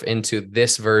morph into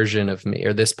this version of me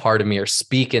or this part of me or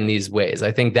speak in these ways.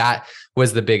 I think that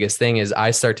was the biggest thing is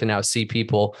I start to now see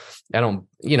people, I don't,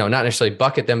 not necessarily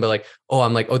bucket them, but like,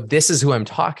 I'm like, this is who I'm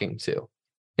talking to.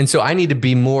 And so I need to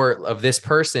be more of this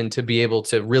person to be able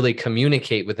to really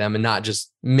communicate with them and not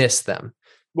just miss them.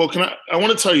 Well, I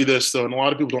want to tell you this though, and a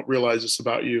lot of people don't realize this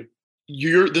about you.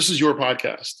 This is your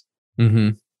podcast. Mm-hmm.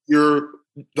 You're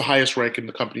the highest rank in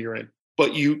the company you're in.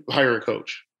 But you hire a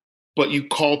coach, but you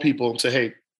call people and say,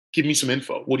 hey, give me some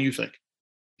info. What do you think?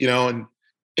 And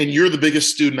you're the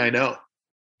biggest student I know.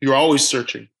 You're always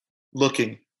searching,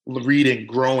 looking, reading,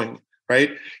 growing,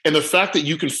 right? And the fact that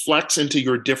you can flex into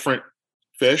your different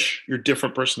fish, your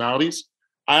different personalities,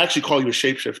 I actually call you a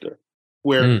shapeshifter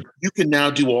where you can now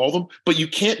do all of them, but you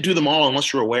can't do them all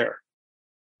unless you're aware.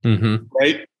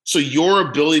 Right? So your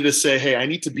ability to say, hey, I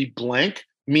need to be blank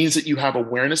means that you have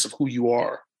awareness of who you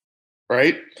are.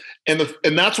 Right. And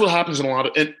that's what happens in a lot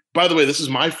of, and by the way, this is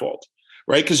my fault,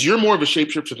 right? Because you're more of a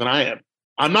shapeshifter than I am.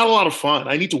 I'm not a lot of fun.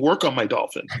 I need to work on my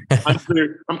dolphin.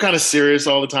 I'm kind of serious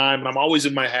all the time, and I'm always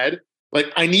in my head. Like,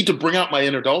 I need to bring out my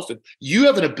inner dolphin. You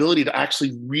have an ability to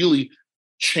actually really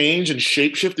change and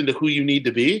shapeshift into who you need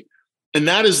to be. And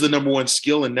that is the number one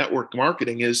skill in network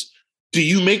marketing is, do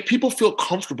you make people feel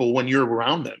comfortable when you're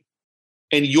around them?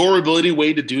 And your ability,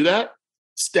 way to do that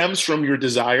stems from your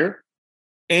desire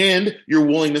and your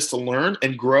willingness to learn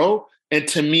and grow. And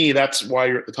to me, that's why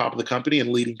you're at the top of the company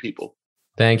and leading people.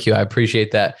 Thank you. I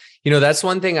appreciate that. That's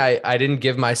one thing I didn't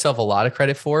give myself a lot of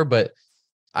credit for, but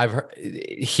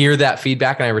hear that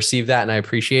feedback and I receive that and I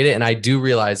appreciate it. And I do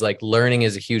realize like learning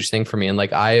is a huge thing for me. And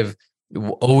like I've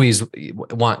always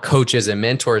want coaches and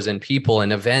mentors and people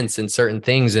and events and certain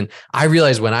things. And I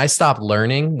realize when I stop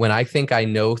learning, when I think I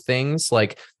know things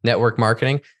like network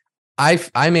marketing,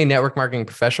 I'm a network marketing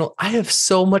professional. I have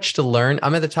so much to learn.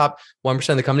 I'm at the top 1%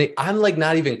 of the company. I'm like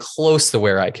not even close to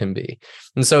where I can be.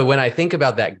 And so when I think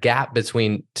about that gap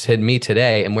between me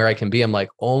today and where I can be, I'm like,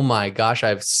 oh my gosh, I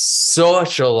have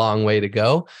such a long way to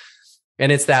go.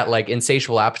 And it's that like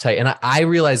insatiable appetite. And I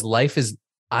realize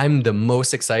I'm the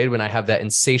most excited when I have that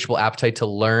insatiable appetite to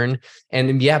learn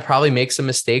and probably make some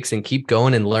mistakes and keep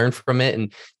going and learn from it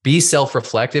and be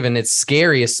self-reflective. And it's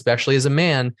scary, especially as a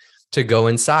man, to go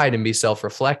inside and be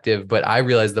self-reflective. But I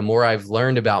realize the more I've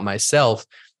learned about myself,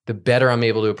 the better I'm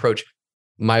able to approach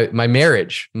my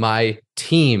marriage, my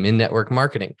team in network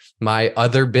marketing, my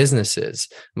other businesses,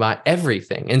 my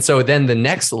everything. And so then the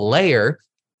next layer,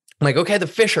 I'm like, okay, the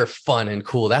fish are fun and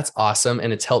cool. That's awesome.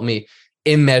 And it's helped me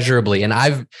immeasurably.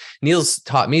 And Neil's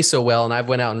taught me so well. And I've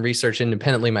went out and researched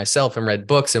independently myself and read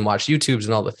books and watched YouTubes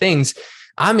and all the things.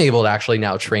 I'm able to actually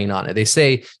now train on it. They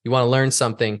say you want to learn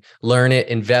something, learn it,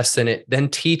 invest in it, then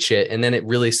teach it. And then it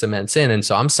really cements in. And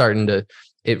so I'm starting to,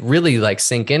 it really like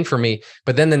sink in for me.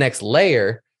 But then the next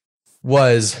layer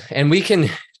was, and we can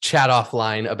chat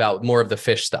offline about more of the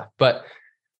fish stuff, but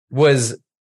was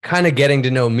kind of getting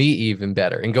to know me even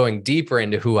better and going deeper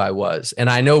into who I was. And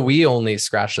I know we only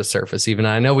scratched the surface even.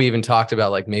 I know we even talked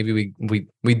about like, maybe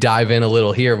we dive in a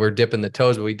little here. We're dipping the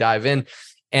toes, but we dive in.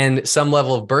 And some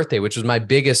level of birthday, which was my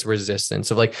biggest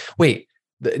resistance of like, wait,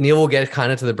 Neil will get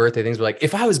kind of to the birthday things. But like,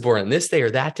 if I was born on this day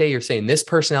or that day, you're saying this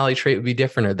personality trait would be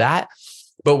different or that.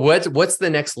 But what's the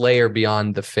next layer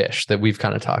beyond the fish that we've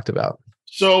kind of talked about?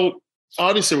 So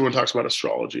obviously everyone talks about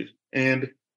astrology and,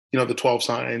 the 12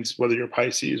 signs, whether you're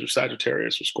Pisces or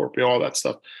Sagittarius or Scorpio, all that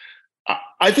stuff.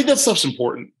 I think that stuff's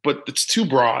important, but it's too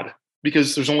broad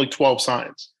because there's only 12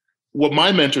 signs. What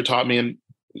my mentor taught me, and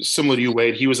similar to you,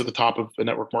 Wade, he was at the top of a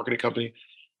network marketing company.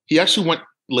 He actually went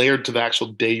layered to the actual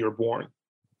day you're born.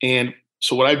 And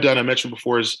so what I've done, I mentioned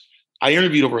before, is I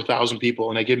interviewed over 1,000 people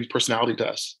and I gave them personality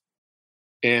tests.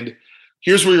 And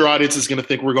here's where your audience is going to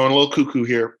think we're going a little cuckoo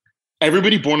here.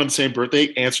 Everybody born on the same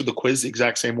birthday answered the quiz the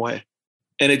exact same way.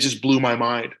 And it just blew my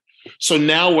mind. So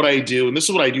now what I do, and this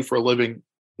is what I do for a living,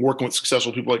 working with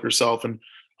successful people like yourself. And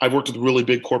I've worked with really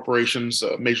big corporations,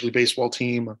 Major League Baseball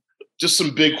team, just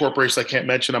some big corporations I can't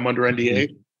mention. I'm under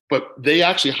NDA, but they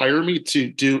actually hire me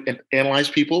to do and analyze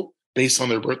people based on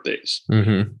their birthdays.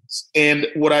 And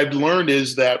what I've learned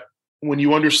is that when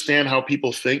you understand how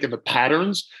people think and the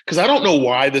patterns, because I don't know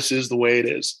why this is the way it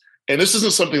is. And this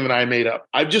isn't something that I made up.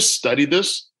 I've just studied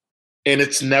this and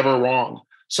it's never wrong.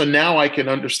 So now I can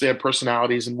understand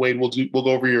personalities, and Wade, we'll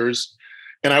go over yours.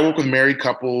 And I work with married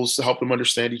couples to help them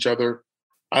understand each other.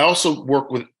 I also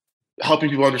work with helping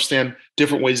people understand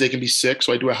different ways they can be sick.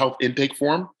 So I do a health intake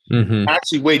form.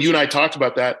 Actually, Wade, you and I talked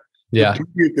about that. Yeah.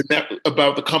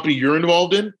 About the company you're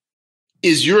involved in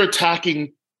is you're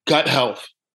attacking gut health.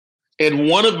 And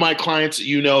one of my clients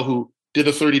that who did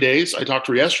the 30 days, I talked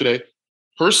to her yesterday,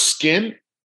 her skin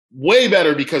way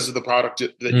better because of the product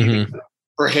that you use.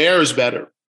 Her hair is better.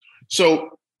 So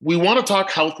we want to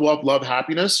talk health, wealth, love,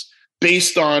 happiness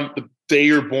based on the day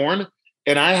you're born.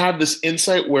 And I have this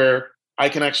insight where I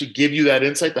can actually give you that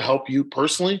insight to help you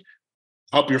personally,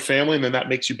 help your family, and then that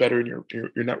makes you better in your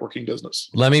networking business.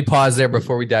 Let me pause there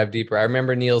before we dive deeper. I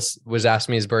remember Neil was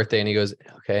asking me his birthday and he goes,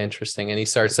 okay, interesting. And he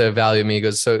starts to evaluate me. He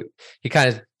goes, so he kind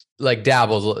of like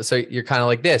dabbles. So you're kind of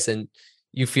like this and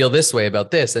you feel this way about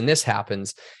this and this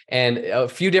happens and a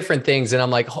few different things. And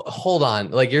I'm like, hold on.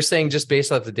 Like you're saying just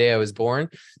based off the day I was born,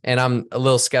 and I'm a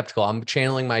little skeptical. I'm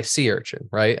channeling my sea urchin,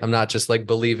 right? I'm not just like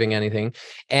believing anything.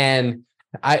 And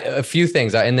a few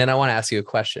things. And then I want to ask you a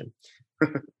question.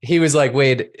 he was like,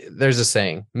 Wade, there's a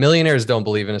saying, millionaires don't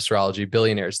believe in astrology,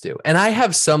 billionaires do. And I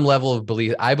have some level of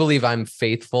belief. I believe I'm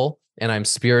faithful and I'm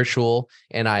spiritual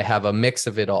and I have a mix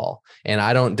of it all. And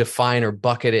I don't define or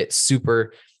bucket it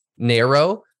super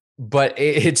narrow, but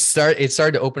it started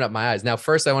to open up my eyes. Now,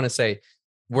 first I want to say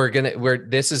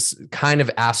this is kind of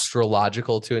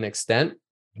astrological to an extent.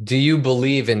 Do you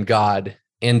believe in God?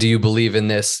 And do you believe in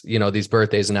this, these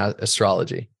birthdays and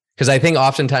astrology? Because I think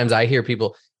oftentimes I hear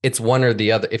people, it's one or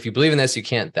the other. If you believe in this, you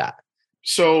can't that.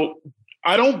 So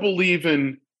I don't believe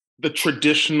in the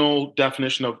traditional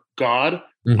definition of God.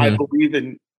 Mm-hmm. I believe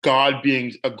in God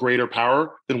being a greater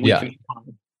power than we can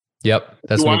find. Yep.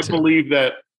 That's I believe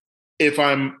that if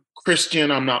I'm Christian,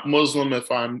 I'm not Muslim.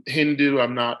 If I'm Hindu,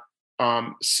 I'm not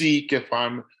Sikh. If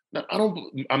I'm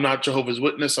not Jehovah's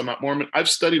Witness. I'm not Mormon. I've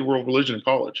studied world religion in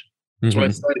college. That's what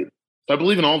I studied. So I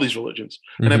believe in all these religions,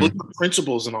 and I believe in the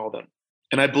principles in all of them.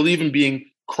 And I believe in being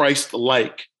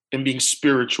Christ-like and being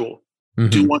spiritual.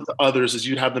 Do unto others as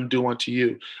you'd have them do unto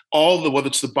you. Whether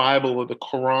it's the Bible or the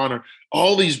Quran or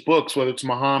all these books, whether it's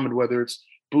Muhammad, whether it's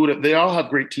Buddha, they all have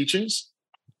great teachings.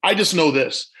 I just know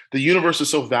this: the universe is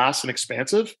so vast and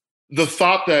expansive. The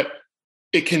thought that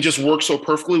it can just work so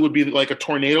perfectly would be like a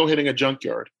tornado hitting a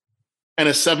junkyard and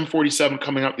a 747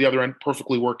 coming out the other end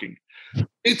perfectly working.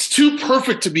 It's too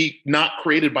perfect to be not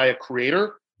created by a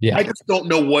creator. Yeah. I just don't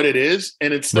know what it is.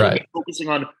 And instead of focusing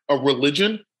on a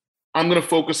religion, I'm going to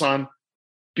focus on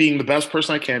being the best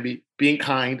person I can be, being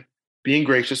kind, being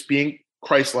gracious, being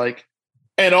Christ-like.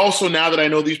 And also, now that I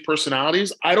know these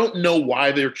personalities, I don't know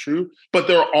why they're true, but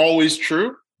they're always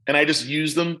true. And I just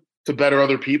use them to better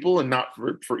other people and not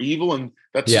for evil. And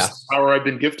that's just the power I've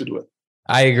been gifted with.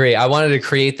 I agree. I wanted to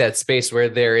create that space where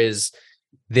there is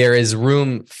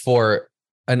room for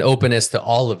an openness to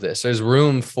all of this. There's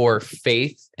room for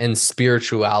faith and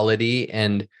spirituality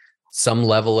and some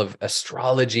level of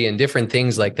astrology and different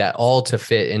things like that, all to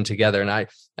fit in together. And I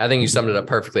think you summed it up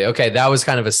perfectly. Okay, that was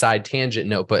kind of a side tangent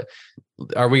note, but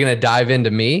are we going to dive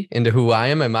into who I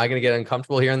am? Am I going to get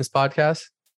uncomfortable here on this podcast?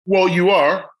 Well, you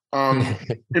are. And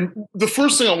the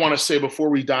first thing I want to say before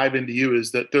we dive into you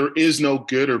is that there is no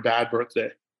good or bad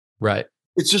birthday. Right.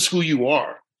 It's just who you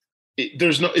are.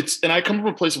 And I come from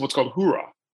a place of what's called hura,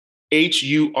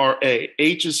 H-U-R-A.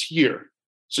 H is here.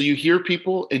 So you hear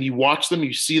people and you watch them,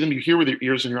 you see them, you hear with your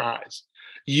ears and your eyes.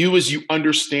 U is you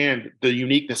understand the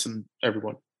uniqueness in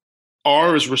everyone.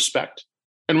 R is respect.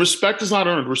 And respect is not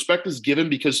earned. Respect is given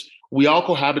because we all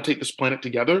cohabitate this planet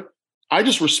together. I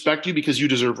just respect you because you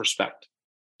deserve respect.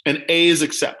 And A is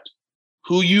accept.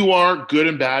 Who you are, good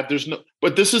and bad.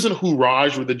 But this isn't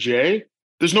Hooraj with a J.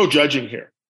 There's no judging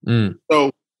here.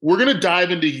 So we're going to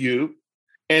dive into you,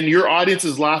 and your audience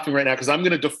is laughing right now because I'm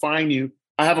going to define you.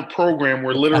 I have a program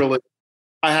where literally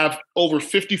I have over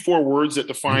 54 words that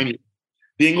define you.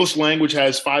 The English language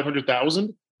has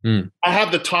 500,000. I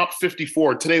have the top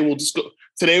 54. Today we're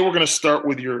going to start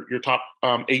with your top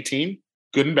 18,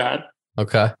 good and bad.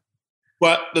 Okay.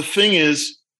 But the thing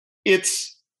is,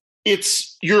 it's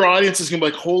your audience is going to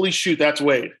be like, holy shoot, that's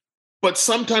Wade. But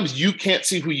sometimes you can't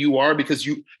see who you are because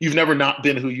you've never not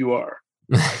been who you are.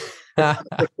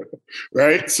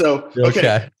 Right? So,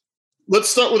 okay. Let's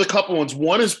start with a couple ones.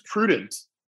 One is prudent.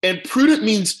 And prudent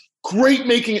means great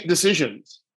making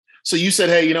decisions. So you said,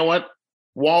 hey, you know what?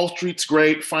 Wall Street's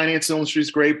great. Finance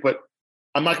industry's great, but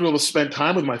I'm not going to be able to spend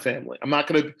time with my family. I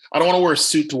don't want to wear a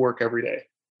suit to work every day.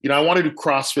 I want to do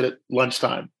CrossFit at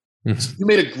lunchtime. So you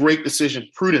made a great decision.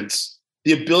 Prudence,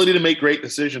 the ability to make great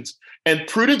decisions. And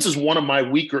prudence is one of my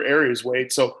weaker areas,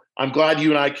 Wade. So I'm glad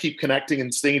you and I keep connecting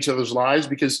and staying in each other's lives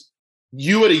because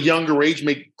you at a younger age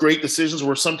make great decisions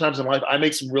where sometimes in life I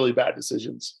make some really bad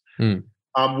decisions. One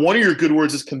of your good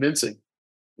words is convincing.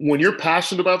 When you're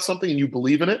passionate about something and you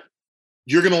believe in it,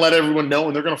 you're going to let everyone know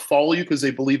and they're going to follow you because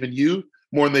they believe in you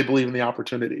more than they believe in the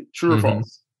opportunity. True or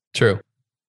false? True.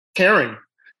 Caring.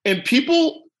 And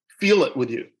people feel it with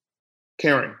you.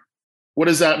 Caring. What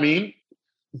does that mean?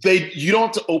 You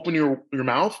don't have to open your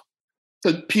mouth.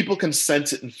 So people can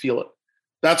sense it and feel it.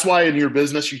 That's why in your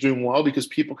business you're doing well because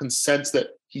people can sense that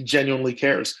he genuinely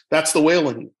cares. That's the whale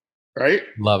in you, right?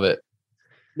 Love it.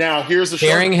 Now here's the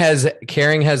caring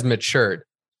has matured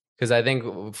because I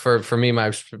think for me,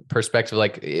 my perspective,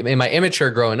 like in my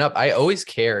immature growing up, I always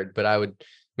cared, but I would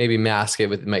maybe mask it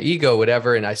with my ego,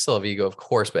 whatever. And I still have ego, of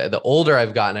course. But the older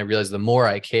I've gotten, I realize the more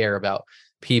I care about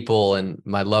people and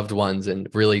my loved ones and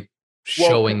really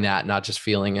showing that, not just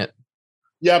feeling it.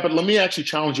 Yeah, but let me actually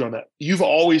challenge you on that. You've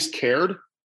always cared.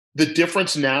 The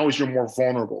difference now is you're more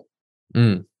vulnerable.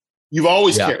 You've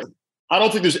always cared. I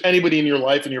don't think there's anybody in your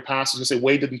life in your past who's going to say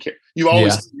Wade didn't care. You've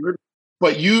always cared,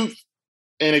 but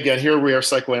and again, here we are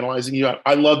psychoanalyzing you.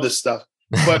 I love this stuff,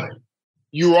 but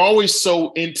you're always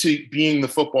so into being the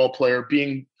football player,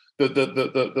 being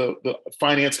the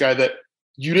finance guy, that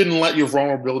you didn't let your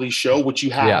vulnerability show, which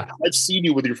you have. Yeah. I've seen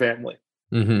you with your family,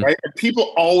 Mm-hmm. right? And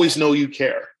people always know you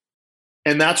care.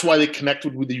 And that's why they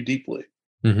connected with you deeply.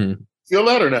 Mm-hmm. Feel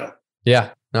that or no?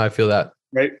 Yeah. No, I feel that.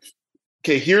 Right?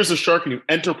 Okay, here's the shark in you,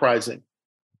 enterprising.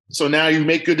 So now you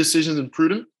make good decisions and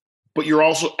prudent, but you're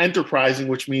also enterprising,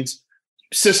 which means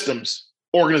systems,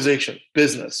 organization,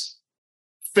 business.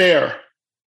 Fair.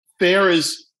 Fair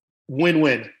is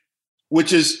win-win,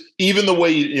 which is even the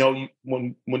way,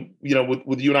 when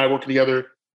with you and I working together,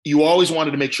 you always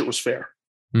wanted to make sure it was fair.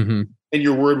 Mm-hmm. And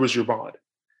your word was your bond.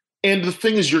 And the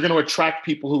thing is, you're going to attract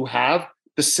people who have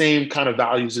the same kind of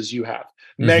values as you have.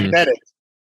 Mm-hmm. Magnetic.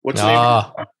 What's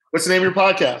the name of your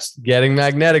podcast? Getting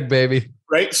Magnetic, baby.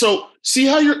 Right. So see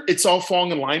how it's all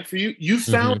falling in line for you. You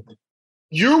found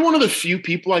you're one of the few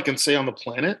people I can say on the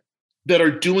planet that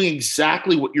are doing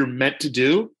exactly what you're meant to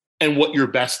do and what you're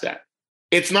best at.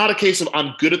 It's not a case of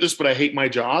I'm good at this, but I hate my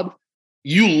job.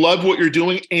 You love what you're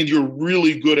doing and you're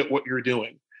really good at what you're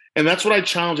doing. And that's what I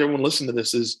challenge everyone listening to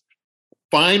this is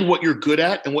find what you're good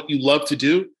at and what you love to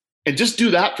do and just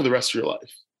do that for the rest of your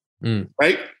life.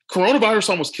 Right? Coronavirus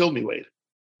almost killed me, Wade.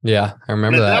 Yeah, I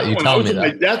remember that. You told me that. I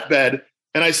was in my deathbed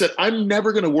and I said, I'm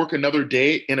never going to work another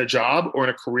day in a job or in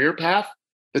a career path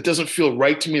that doesn't feel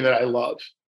right to me that I love.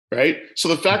 Right? So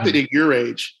the fact that at your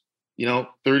age,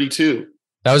 32.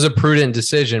 That was a prudent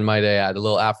decision, might I add. A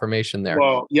little affirmation there.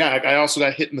 Well, yeah, I also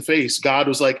got hit in the face. God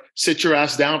was like, sit your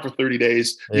ass down for 30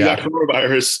 days. You got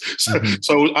coronavirus.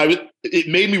 So it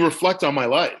made me reflect on my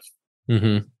life.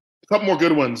 A couple more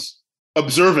good ones.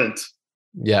 Observant.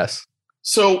 Yes.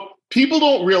 So people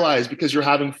don't realize because you're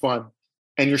having fun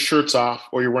and your shirt's off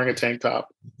or you're wearing a tank top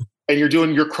and you're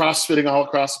doing your crossfitting all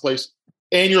across the place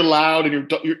and you're loud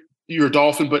and you're a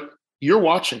dolphin, but you're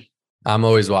watching. I'm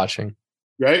always watching.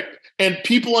 Right? And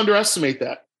people underestimate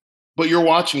that, but you're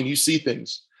watching and you see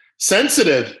things.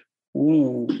 Sensitive.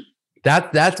 Ooh.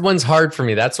 That one's hard for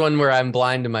me. That's one where I'm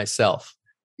blind to myself.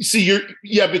 You see,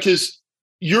 because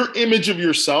your image of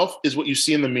yourself is what you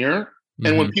see in the mirror.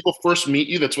 And when people first meet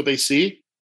you, that's what they see.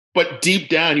 But deep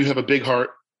down, you have a big heart.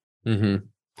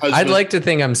 I'd like to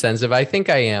think I'm sensitive. I think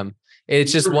I am.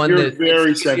 It's just it's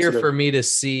very easier for me to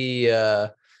see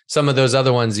some of those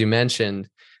other ones you mentioned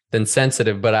than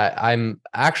sensitive. But I'm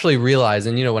actually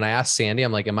realizing, when I asked Sandy,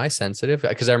 I'm like, am I sensitive?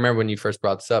 Because I remember when you first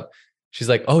brought this up, she's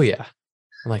like, oh yeah.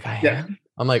 I'm like, I am.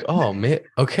 I'm like, oh man,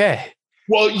 okay.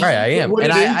 Well, right, I am.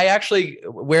 And I actually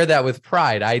wear that with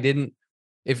pride. I didn't,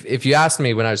 if you asked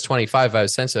me when I was 25, I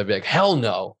was sensitive, I'd be like, hell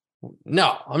no,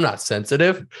 I'm not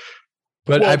sensitive,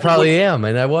 but I probably am.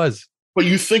 And I was. But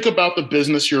you think about the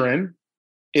business you're in,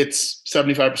 it's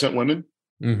 75% women.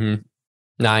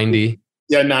 90.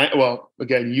 Yeah. Well,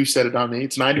 again, you said it, not me.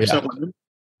 It's 90% women.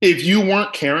 If you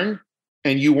weren't caring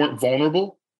and you weren't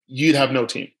vulnerable, you'd have no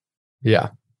team. Yeah.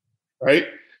 Right.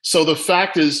 So the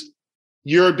fact is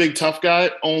you're a big tough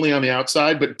guy only on the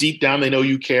outside, but deep down, they know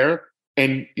you care.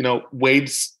 And,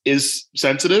 Wade is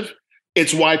sensitive.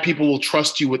 It's why people will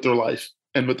trust you with their life.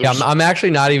 And with their I'm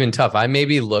actually not even tough. I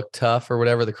maybe look tough or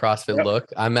whatever the CrossFit look.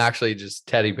 I'm actually just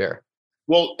teddy bear.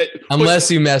 Well, unless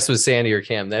you mess with Sandy or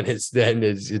Cam, then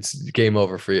it's game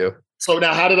over for you. So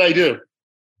now how did I do?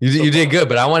 You did good,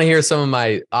 but I want to hear some of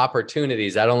my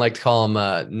opportunities. I don't like to call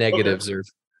them negatives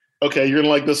Okay, you're going to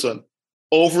like this one.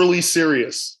 Overly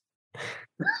serious.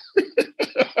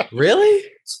 Really?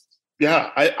 Yeah,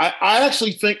 I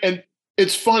actually think, and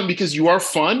it's fun because you are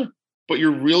fun, but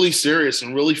you're really serious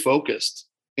and really focused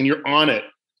and you're on it.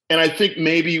 And I think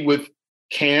maybe with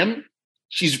Cam,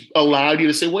 she's allowed you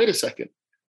to say, wait a second,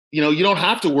 you don't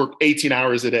have to work 18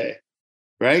 hours a day,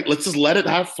 right? Let's just let it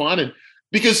have fun. And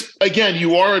because again,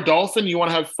 you are a dolphin, you want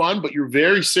to have fun, but you're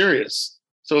very serious.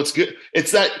 So it's good.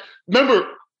 It's that, remember,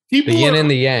 people, the yin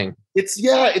and the yang.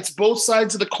 It's both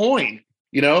sides of the coin,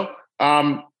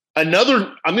 I'm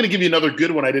going to give you another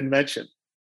good one I didn't mention.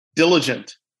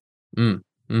 Diligent.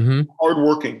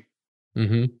 Hardworking.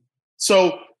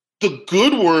 So the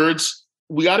good words,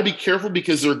 we got to be careful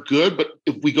because they're good, but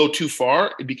if we go too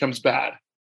far, it becomes bad.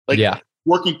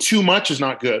 Working too much is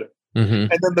not good. And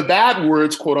then the bad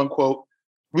words, quote unquote,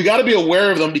 we got to be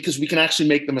aware of them because we can actually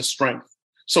make them a strength.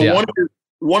 So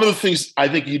one of the things I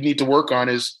think you need to work on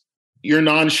is your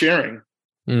non-sharing.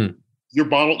 Your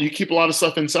bottle, you keep a lot of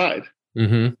stuff inside.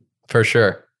 For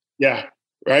sure. Yeah.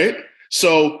 Right.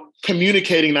 So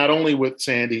communicating not only with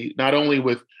Sandy, not only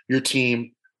with your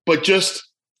team, but just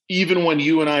even when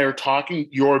you and I are talking,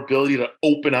 your ability to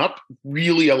open up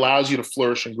really allows you to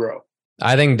flourish and grow.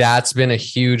 I think that's been a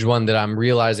huge one that I'm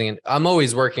realizing, and I'm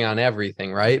always working on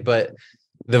everything, right? But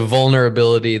the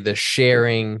vulnerability, the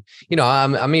sharing,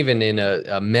 I'm even in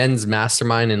a men's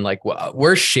mastermind, and like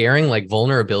we're sharing like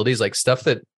vulnerabilities, like stuff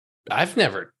that I've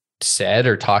never said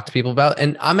or talked to people about.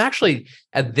 And I'm actually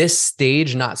at this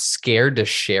stage not scared to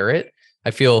share it.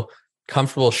 I feel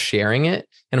comfortable sharing it,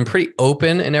 and I'm pretty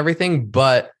open and everything,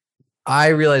 but I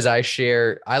realize I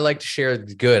like to share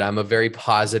good. I'm a very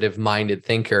positive minded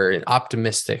thinker and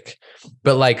optimistic,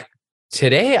 but like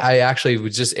today I actually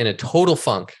was just in a total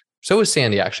funk. So was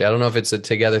Sandy, actually. I don't know if it's a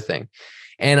together thing.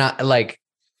 And I like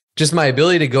just my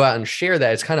ability to go out and share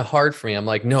that. It's kind of hard for me. I'm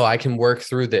like, no, I can work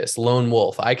through this. Lone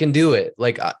wolf. I can do it.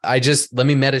 Like I just, let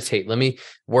me meditate. Let me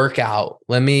work out.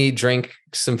 Let me drink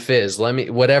some fizz.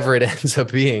 Whatever it ends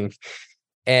up being.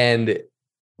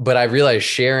 But I realized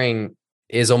sharing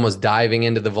is almost diving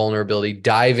into the vulnerability,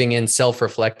 diving in,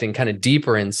 self-reflecting kind of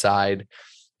deeper inside,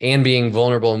 and being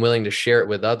vulnerable and willing to share it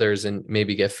with others and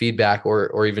maybe get feedback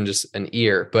or even just an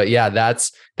ear. But yeah,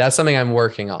 that's something I'm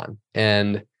working on.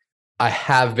 And I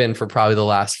have been for probably the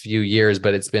last few years,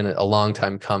 but it's been a long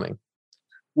time coming.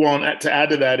 Well, and to add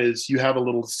to that is you have a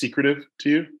little secretive to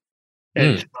you.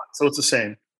 And so it's the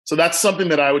same. So that's something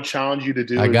that I would challenge you to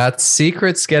do. I got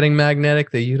secrets getting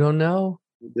magnetic that you don't know.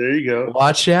 There you go.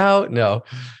 Watch out. No.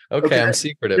 Okay. I'm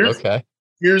secretive.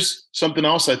 Here's something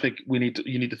else I think you need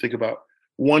to think about.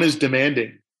 One is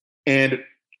demanding. And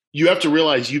you have to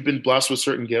realize you've been blessed with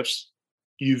certain gifts.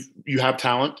 You have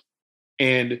talent,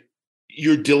 and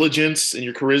your diligence and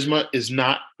your charisma is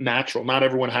not natural. Not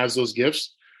everyone has those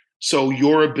gifts. So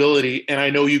your ability, and I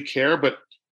know you care, but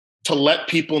to let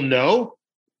people know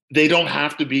they don't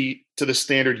have to be to the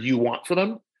standard you want for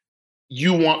them.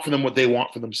 You want for them what they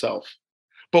want for themselves.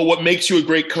 But what makes you a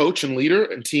great coach and leader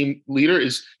and team leader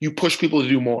is you push people to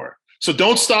do more. So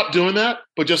don't stop doing that,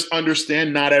 but just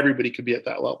understand not everybody could be at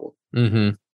that level.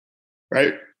 Mm-hmm.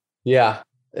 Right? Yeah.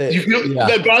 You feel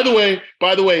that, by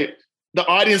the way, the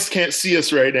audience can't see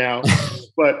us right now,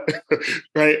 but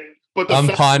right. But I'm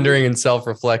pondering and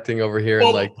self-reflecting over here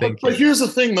and like thinking. But here's the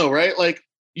thing though, right? Like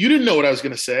you didn't know what I was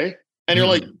going to say. And you're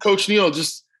like, Coach Neil,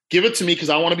 just give it to me because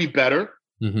I want to be better.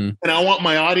 Mm-hmm. And I want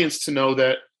my audience to know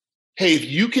that, hey, if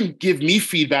you can give me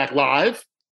feedback live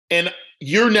and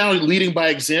you're now leading by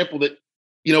example that,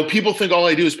 people think all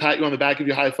I do is pat you on the back, give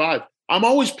you a high five. I'm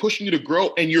always pushing you to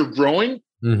grow, and you're growing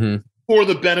for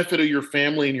the benefit of your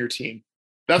family and your team.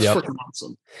 That's freaking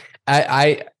awesome.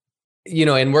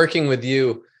 In working with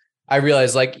you, I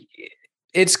realized like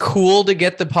it's cool to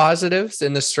get the positives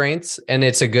and the strengths, and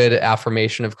it's a good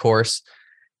affirmation, of course.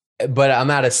 But I'm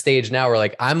at a stage now where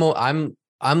like I'm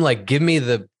like, give me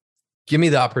the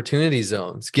opportunity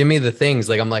zones, give me the things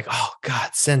like I'm like, oh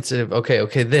God, sensitive.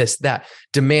 Okay, this, that,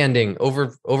 demanding,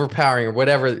 overpowering, or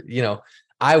whatever.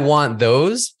 I want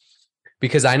those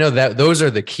because I know that those are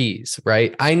the keys,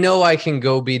 right? I know I can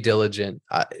go be diligent.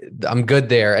 I'm good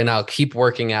there, and I'll keep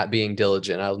working at being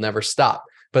diligent. I'll never stop.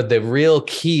 But the real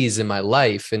keys in my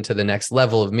life into the next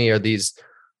level of me are these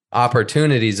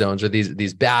opportunity zones or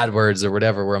these bad words or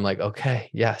whatever, where I'm like, okay,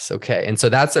 yes. Okay. And so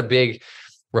that's a big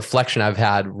reflection I've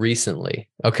had recently.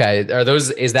 Okay.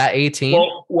 Is that 18?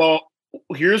 Well,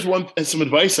 here's some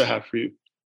advice I have for you.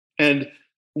 And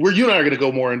you and I are going to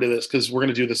go more into this because we're going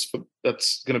to do this.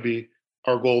 That's going to be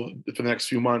our goal for the next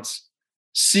few months.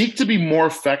 Seek to be more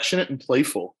affectionate and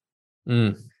playful.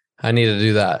 I need to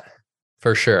do that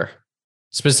for sure.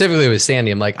 Specifically with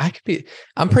Sandy, I'm like,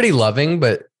 I'm pretty loving,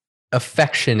 but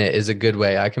affectionate is a good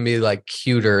way. I can be like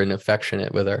cuter and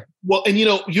affectionate with her. Well, and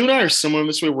you and I are similar in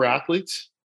this way. We're athletes.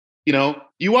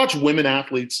 You watch women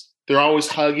athletes, they're always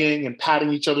hugging and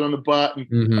patting each other on the butt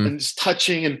and just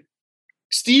touching. And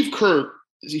Steve Kerr,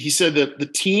 he said that the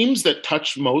teams that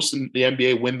touch most in the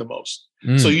NBA win the most.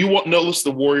 So you won't notice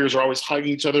the Warriors are always hugging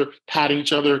each other, patting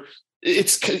each other.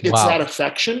 It's that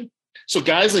affection. So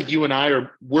guys like you and I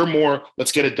we're more,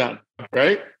 let's get it done.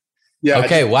 Right. Yeah.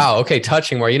 Okay. Wow. Okay.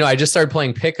 Touching more. I just started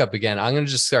playing pickup again. I'm going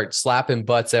to just start slapping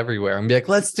butts everywhere. I'm gonna be like,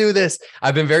 let's do this.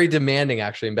 I've been very demanding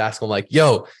actually in basketball. I'm like,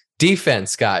 yo,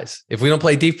 defense guys. If we don't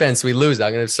play defense, we lose.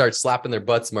 I'm going to start slapping their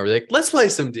butts more. Like, let's play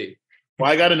some D. Well,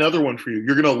 I got another one for you.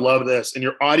 You're going to love this, and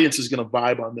your audience is going to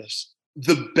vibe on this.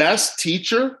 The best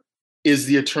teacher is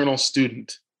the eternal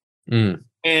student.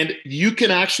 And you can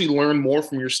actually learn more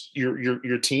from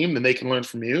your team than they can learn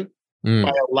from you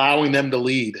by allowing them to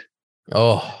lead.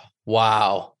 Oh,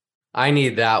 wow. I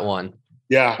need that one.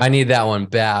 Yeah. I need that one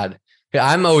bad.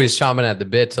 I'm always chomping at the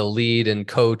bit to lead and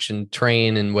coach and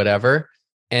train and whatever.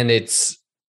 And it's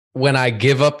when I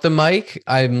give up the mic,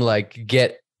 I'm like,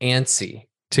 get antsy.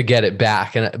 to get it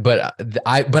back. But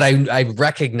I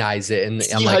recognize it, and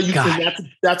I'm like, God.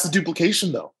 That's a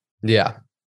duplication though. Yeah.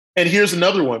 And here's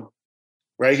another one,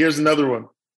 right? Here's another one.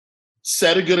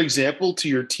 Set a good example to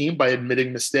your team by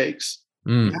admitting mistakes.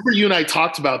 Remember you and I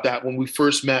talked about that when we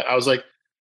first met. I was like,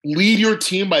 lead your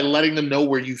team by letting them know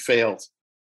where you failed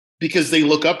because they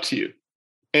look up to you.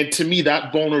 And to me,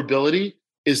 that vulnerability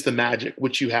is the magic,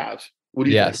 which you have. What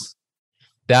do you think?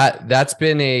 That's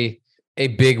been a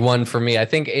big one for me. I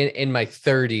think in my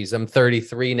 30s, I'm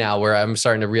 33 now, where I'm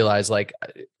starting to realize like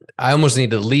I almost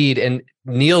need to lead. And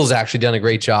Neil's actually done a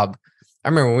great job. I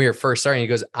remember when we were first starting, he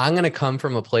goes, I'm going to come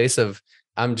from a place of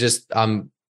I'm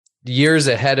years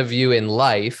ahead of you in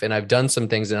life, and I've done some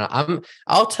things, and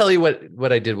I'll tell you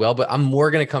what I did well, but I'm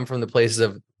more going to come from the places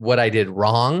of what I did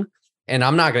wrong. And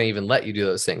I'm not going to even let you do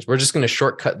those things. We're just going to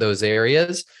shortcut those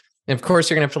areas. And of course,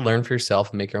 you're going to have to learn for yourself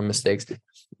and make your own mistakes,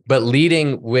 but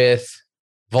leading with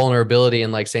vulnerability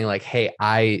and like saying like, hey,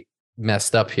 I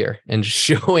messed up here, and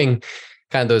showing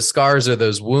kind of those scars or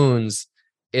those wounds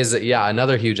is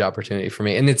another huge opportunity for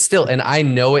me. And it's still, and I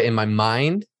know it in my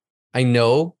mind, I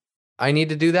know I need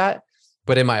to do that,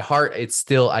 but in my heart, I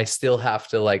still have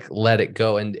to like let it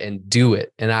go and do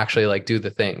it, and actually like do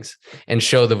the things and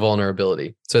show the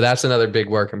vulnerability. So that's another big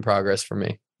work in progress for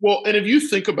me. Well, and if you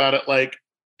think about it, like,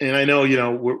 and I know,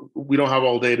 we don't have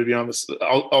all day to be on this,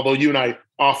 although you and I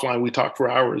offline, we talk for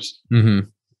hours. Mm-hmm.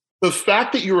 The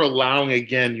fact that you're allowing,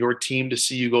 again, your team to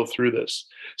see you go through this.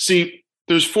 See,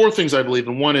 there's 4 things I believe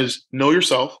in. One is know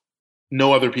yourself,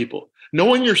 know other people.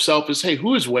 Knowing yourself is, hey,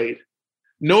 who is Wade?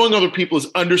 Knowing other people is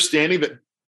understanding that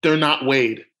they're not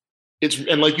Wade.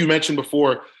 And like you mentioned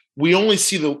before, we only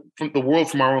see the world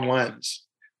from our own lens.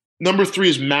 Number 3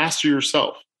 is master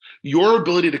yourself. Your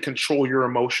ability to control your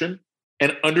emotion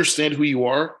and understand who you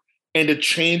are, and to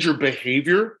change your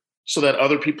behavior so that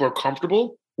other people are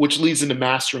comfortable, which leads into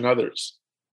mastering others,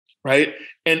 right?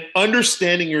 And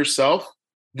understanding yourself,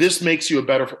 this makes you a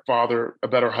better father, a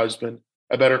better husband,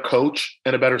 a better coach,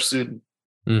 and a better student.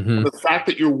 Mm-hmm. The fact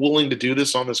that you're willing to do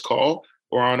this on this call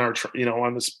or on our,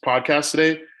 on this podcast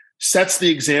today sets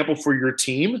the example for your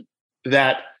team,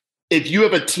 that if you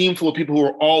have a team full of people who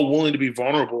are all willing to be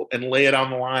vulnerable and lay it on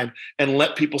the line and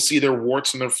let people see their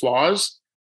warts and their flaws,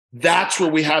 that's where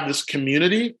we have this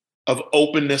community of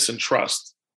openness and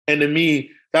trust. And to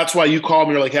me, that's why you called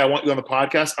me. You're like, hey, I want you on the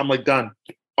podcast. I'm like, done,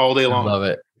 all day long. I love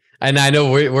it. And I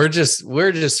know we're just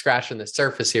scratching the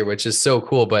surface here, which is so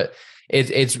cool, but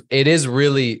it is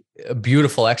really a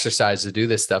beautiful exercise to do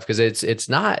this stuff, because it's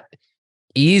not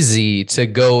easy to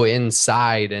go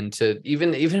inside and to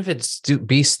even if it's to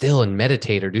be still and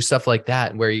meditate or do stuff like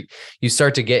that, where you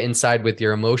start to get inside with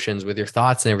your emotions, with your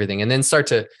thoughts and everything, and then start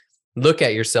to look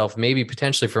at yourself maybe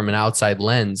potentially from an outside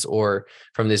lens or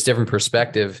from this different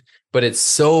perspective. But it's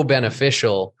so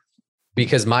beneficial,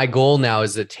 because my goal now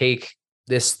is to take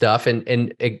this stuff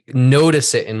and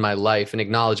notice it in my life and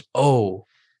acknowledge, oh,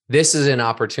 this is an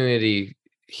opportunity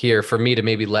here for me to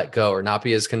maybe let go or not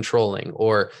be as controlling,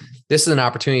 or this is an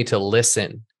opportunity to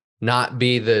listen, not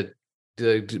be the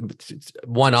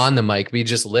one on the mic, be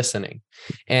just listening,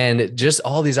 and just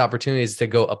all these opportunities to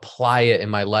go apply it in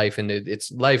my life. And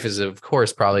life is, of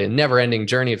course, probably a never ending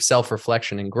journey of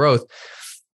self-reflection and growth.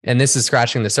 And this is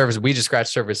scratching the surface. We just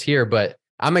scratched surface here, but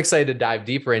I'm excited to dive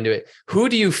deeper into it. Who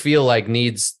do you feel like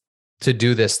needs to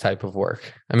do this type of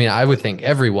work? I mean, I would think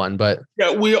everyone, but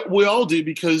yeah, we all do,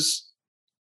 because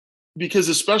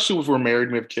especially if we're married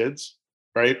and we have kids,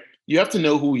 right? You have to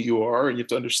know who you are, and you have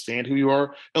to understand who you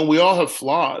are. And we all have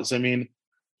flaws. I mean,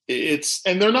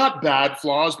 and they're not bad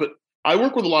flaws, but I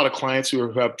work with a lot of clients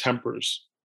who have tempers,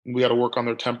 and we got to work on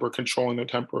their temper, controlling their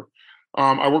temper.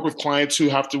 I work with clients who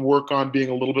have to work on being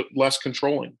a little bit less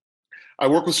controlling. I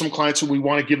work with some clients who we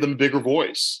want to give them a bigger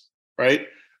voice, right?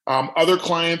 Other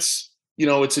clients,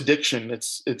 it's addiction,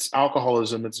 it's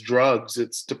alcoholism, it's drugs,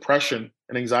 it's depression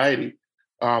and anxiety.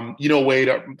 Wade,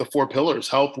 the 4 pillars: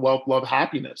 health, wealth, love,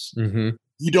 happiness. Mm-hmm.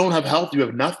 You don't have health, you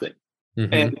have nothing.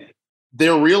 Mm-hmm. And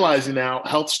they're realizing now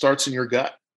health starts in your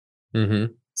gut. Mm-hmm.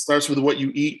 It starts with what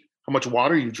you eat, how much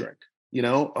water you drink.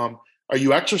 Are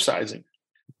you exercising?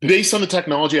 Based on the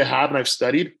technology I have and I've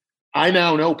studied, I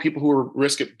now know people who are at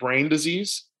risk of brain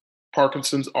disease,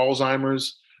 Parkinson's,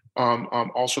 Alzheimer's,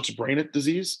 all sorts of brain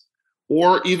disease,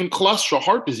 or even cholesterol,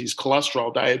 heart disease,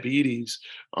 cholesterol, diabetes,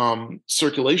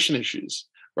 circulation issues,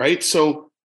 right? So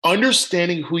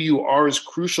understanding who you are is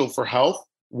crucial for health,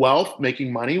 wealth,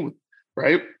 making money,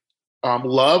 right?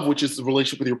 Love, which is the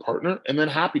relationship with your partner, and then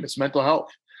happiness, mental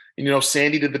health. And,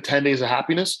 Sandy did the 10 days of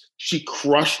happiness. She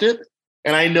crushed it.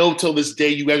 And I know till this day,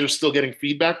 you guys are still getting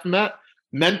feedback from that.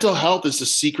 Mental health is the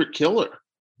secret killer,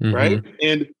 mm-hmm. right?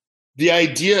 And the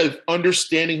idea of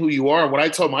understanding who you are. What I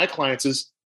tell my clients is,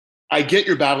 I get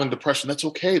you're battling depression. That's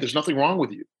okay. There's nothing wrong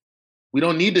with you. We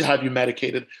don't need to have you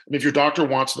medicated. And if your doctor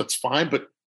wants it, that's fine, but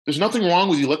there's nothing wrong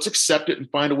with you. Let's accept it and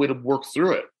find a way to work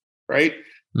through it. Right.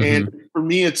 Mm-hmm. And for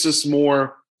me, it's just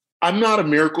more, I'm not a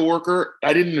miracle worker.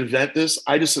 I didn't invent this.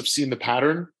 I just have seen the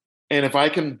pattern. And if I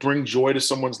can bring joy to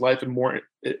someone's life and more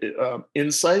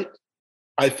insight,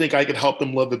 I think I could help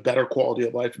them live a better quality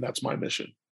of life. And that's my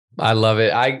mission. I love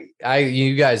it.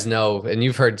 You guys know, and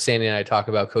you've heard Sandy and I talk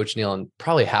about Coach Neil in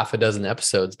probably half a dozen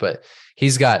episodes, but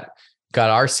he's got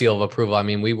our seal of approval. I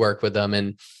mean, we work with them,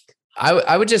 and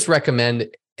I would just recommend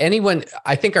anyone.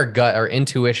 I think our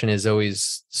intuition is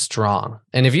always strong.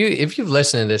 And if you've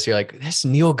listened to this, you're like, this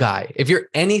Neil guy. If you're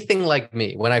anything like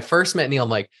me, when I first met Neil, I'm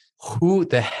like, who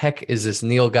the heck is this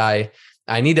Neil guy?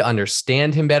 I need to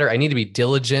understand him better. I need to be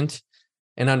diligent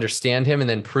and understand him, and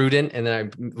then prudent. And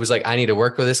then I was like, I need to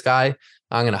work with this guy.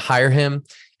 I'm going to hire him.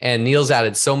 And Neil's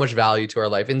added so much value to our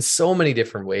life in so many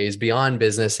different ways, beyond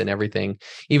business and everything,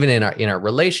 even in our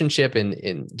relationship, and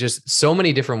in just so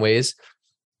many different ways.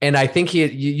 And I think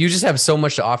you just have so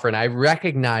much to offer. And I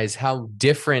recognize how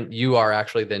different you are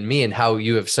actually than me, and how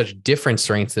you have such different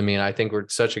strengths than me. And I think we're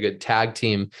such a good tag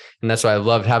team. And that's why I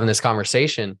loved having this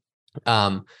conversation.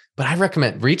 But I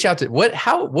recommend reach out to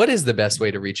what is the best way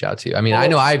to reach out to you? I mean, I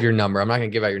know I have your number. I'm not going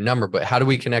to give out your number, but how do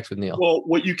we connect with Neil? Well,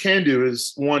 what you can do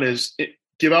is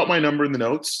give out my number in the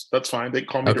notes. That's fine. They can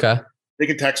call me. Okay. They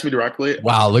can text me directly.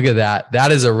 Wow. Look at that.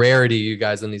 That is a rarity, you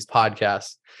guys, on these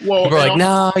podcasts. Well, people are like,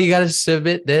 no, you got to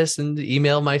submit this and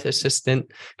email my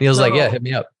assistant. Neil's like, yeah, hit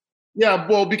me up. Yeah.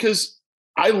 Well, because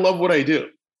I love what I do.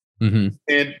 Mm-hmm.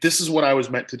 And this is what I was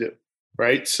meant to do.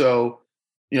 Right. So,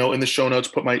 in the show notes,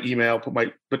 put my email,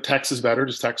 but text is better.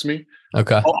 Just text me.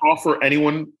 Okay. I'll offer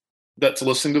anyone that's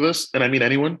listening to this, and I mean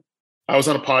anyone. I was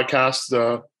on a podcast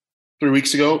 3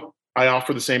 weeks ago. I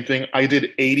offer the same thing. I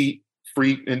did 80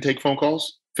 free intake phone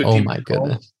calls. 15 oh my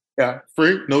goodness. Yeah.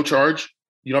 Free, no charge.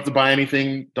 You don't have to buy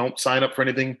anything. Don't sign up for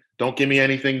anything. Don't give me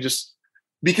anything. Just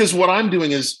because what I'm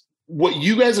doing is what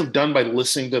you guys have done by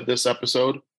listening to this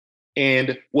episode,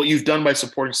 and what you've done by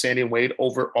supporting Sandy and Wade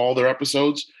over all their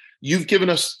episodes. You've given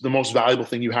us the most valuable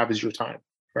thing you have is your time,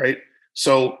 right?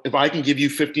 So if I can give you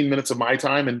 15 minutes of my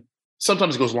time, and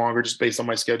sometimes it goes longer just based on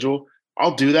my schedule,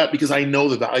 I'll do that because I know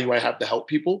the value I have to help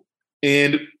people.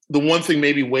 And the one thing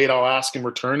maybe, Wade, I'll ask in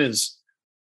return is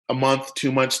a month,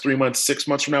 2 months, 3 months, 6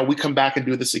 months from now, we come back and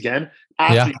do this again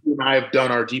after you and I have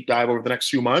done our deep dive over the next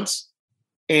few months.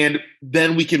 And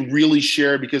then we can really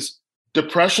share, because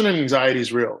depression and anxiety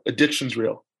is real. Addiction's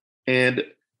real. And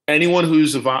anyone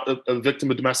who's a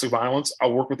victim of domestic violence,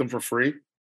 I'll work with them for free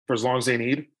for as long as they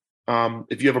need.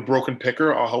 If you have a broken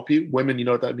picker, I'll help you. Women, you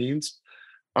know what that means.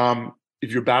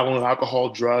 If you're battling with alcohol,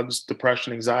 drugs,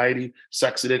 depression, anxiety,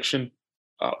 sex addiction,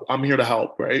 I'm here to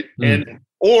help, right?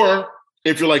 Or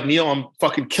if you're like, Neil, I'm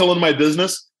fucking killing my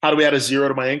business. How do we add a zero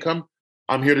to my income?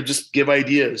 I'm here to just give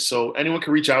ideas. So anyone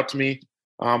can reach out to me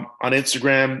on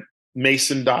Instagram,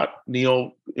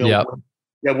 mason.neil.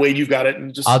 Yeah, Wade, you've got it.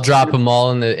 And I'll drop them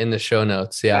all in the show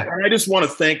notes. Yeah. And I just want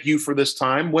to thank you for this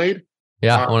time, Wade.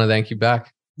 Yeah, I want to thank you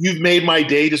back. You've made my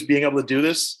day just being able to do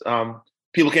this.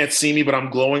 People can't see me, but I'm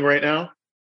glowing right now.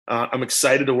 I'm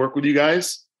excited to work with you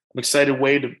guys. I'm excited,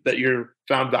 Wade, that you've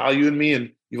found value in me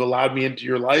and you've allowed me into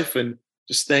your life. And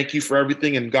just thank you for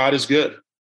everything. And God is good.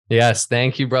 Yes.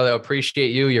 Thank you, brother. I appreciate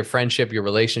you, your friendship, your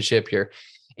relationship, your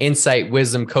insight,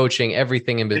 wisdom, coaching,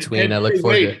 everything in between. And I look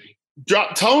forward to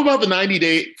it. Tell them about the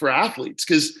 90-day for athletes,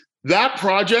 because that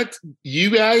project,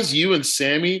 you and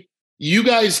Sammy, you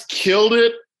guys killed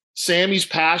it. Sammy's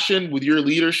passion with your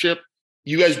leadership.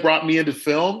 You guys brought me into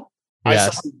film. Yes.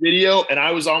 I saw the video and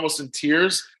I was almost in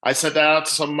tears. I sent that out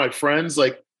to some of my friends.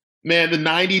 Like, man, the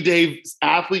 90-day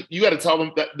athlete, you got to tell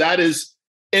them that is,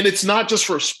 and it's not just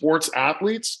for sports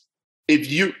athletes. If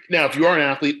you are an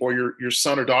athlete, or your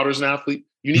son or daughter's an athlete,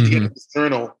 you need to get this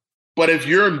journal. But if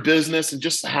you're in business and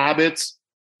just habits,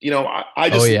 you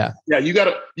gotta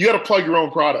plug your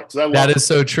own products. That is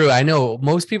so true. I know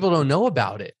most people don't know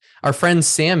about it. Our friend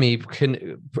Sammy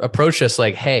can approach us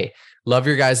like, hey, love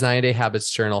your guys' 90-day habits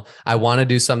journal. I want to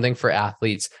do something for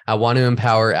athletes. I want to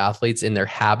empower athletes in their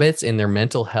habits, in their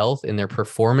mental health, in their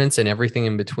performance, and everything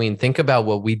in between. Think about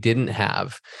what we didn't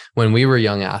have when we were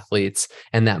young athletes,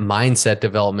 and that mindset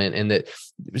development and that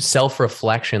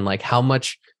self-reflection, like how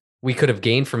much we could have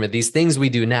gained from it. These things we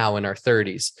do now in our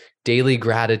 30s, daily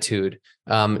gratitude,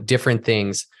 different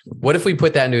things. What if we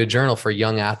put that into a journal for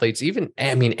young athletes?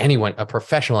 Anyone, a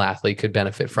professional athlete could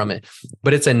benefit from it,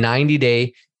 but it's a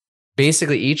 90-day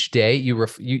basically each day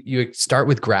you start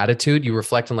with gratitude. You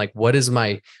reflect on like, what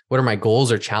are my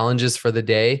goals or challenges for the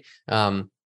day? How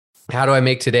do I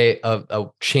make today a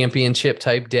championship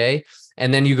type day?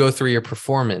 And then you go through your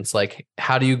performance. Like,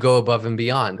 how do you go above and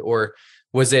beyond? Or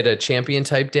was it a champion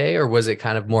type day, or was it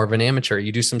kind of more of an amateur?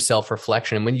 You do some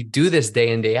self-reflection. And when you do this day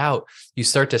in, day out, you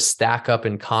start to stack up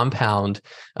and compound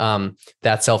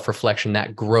that self-reflection,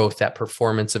 that growth, that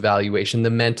performance evaluation, the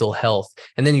mental health.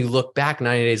 And then you look back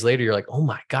 90 days later, you're like, oh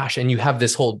my gosh. And you have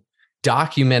this whole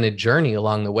documented journey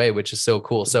along the way, which is so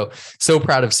cool. So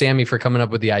proud of Sammy for coming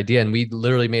up with the idea. And we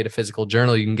literally made a physical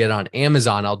journal. You can get it on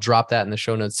Amazon. I'll drop that in the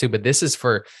show notes too. But this is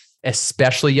for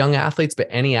especially young athletes, but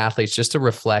any athletes, just to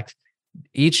reflect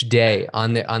each day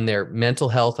on their mental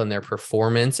health, on their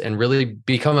performance, and really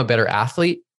become a better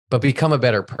athlete, but become a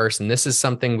better person. This is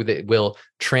something that will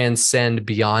transcend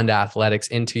beyond athletics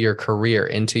into your career,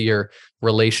 into your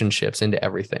relationships, into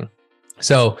everything.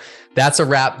 So that's a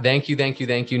wrap. Thank you,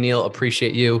 Neil.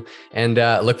 Appreciate you, and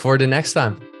look forward to next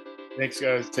time. Thanks,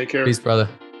 guys. Take care. Peace, brother.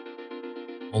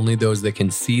 Only those that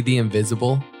can see the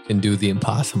invisible can do the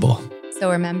impossible. So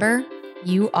remember,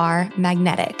 you are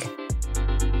magnetic.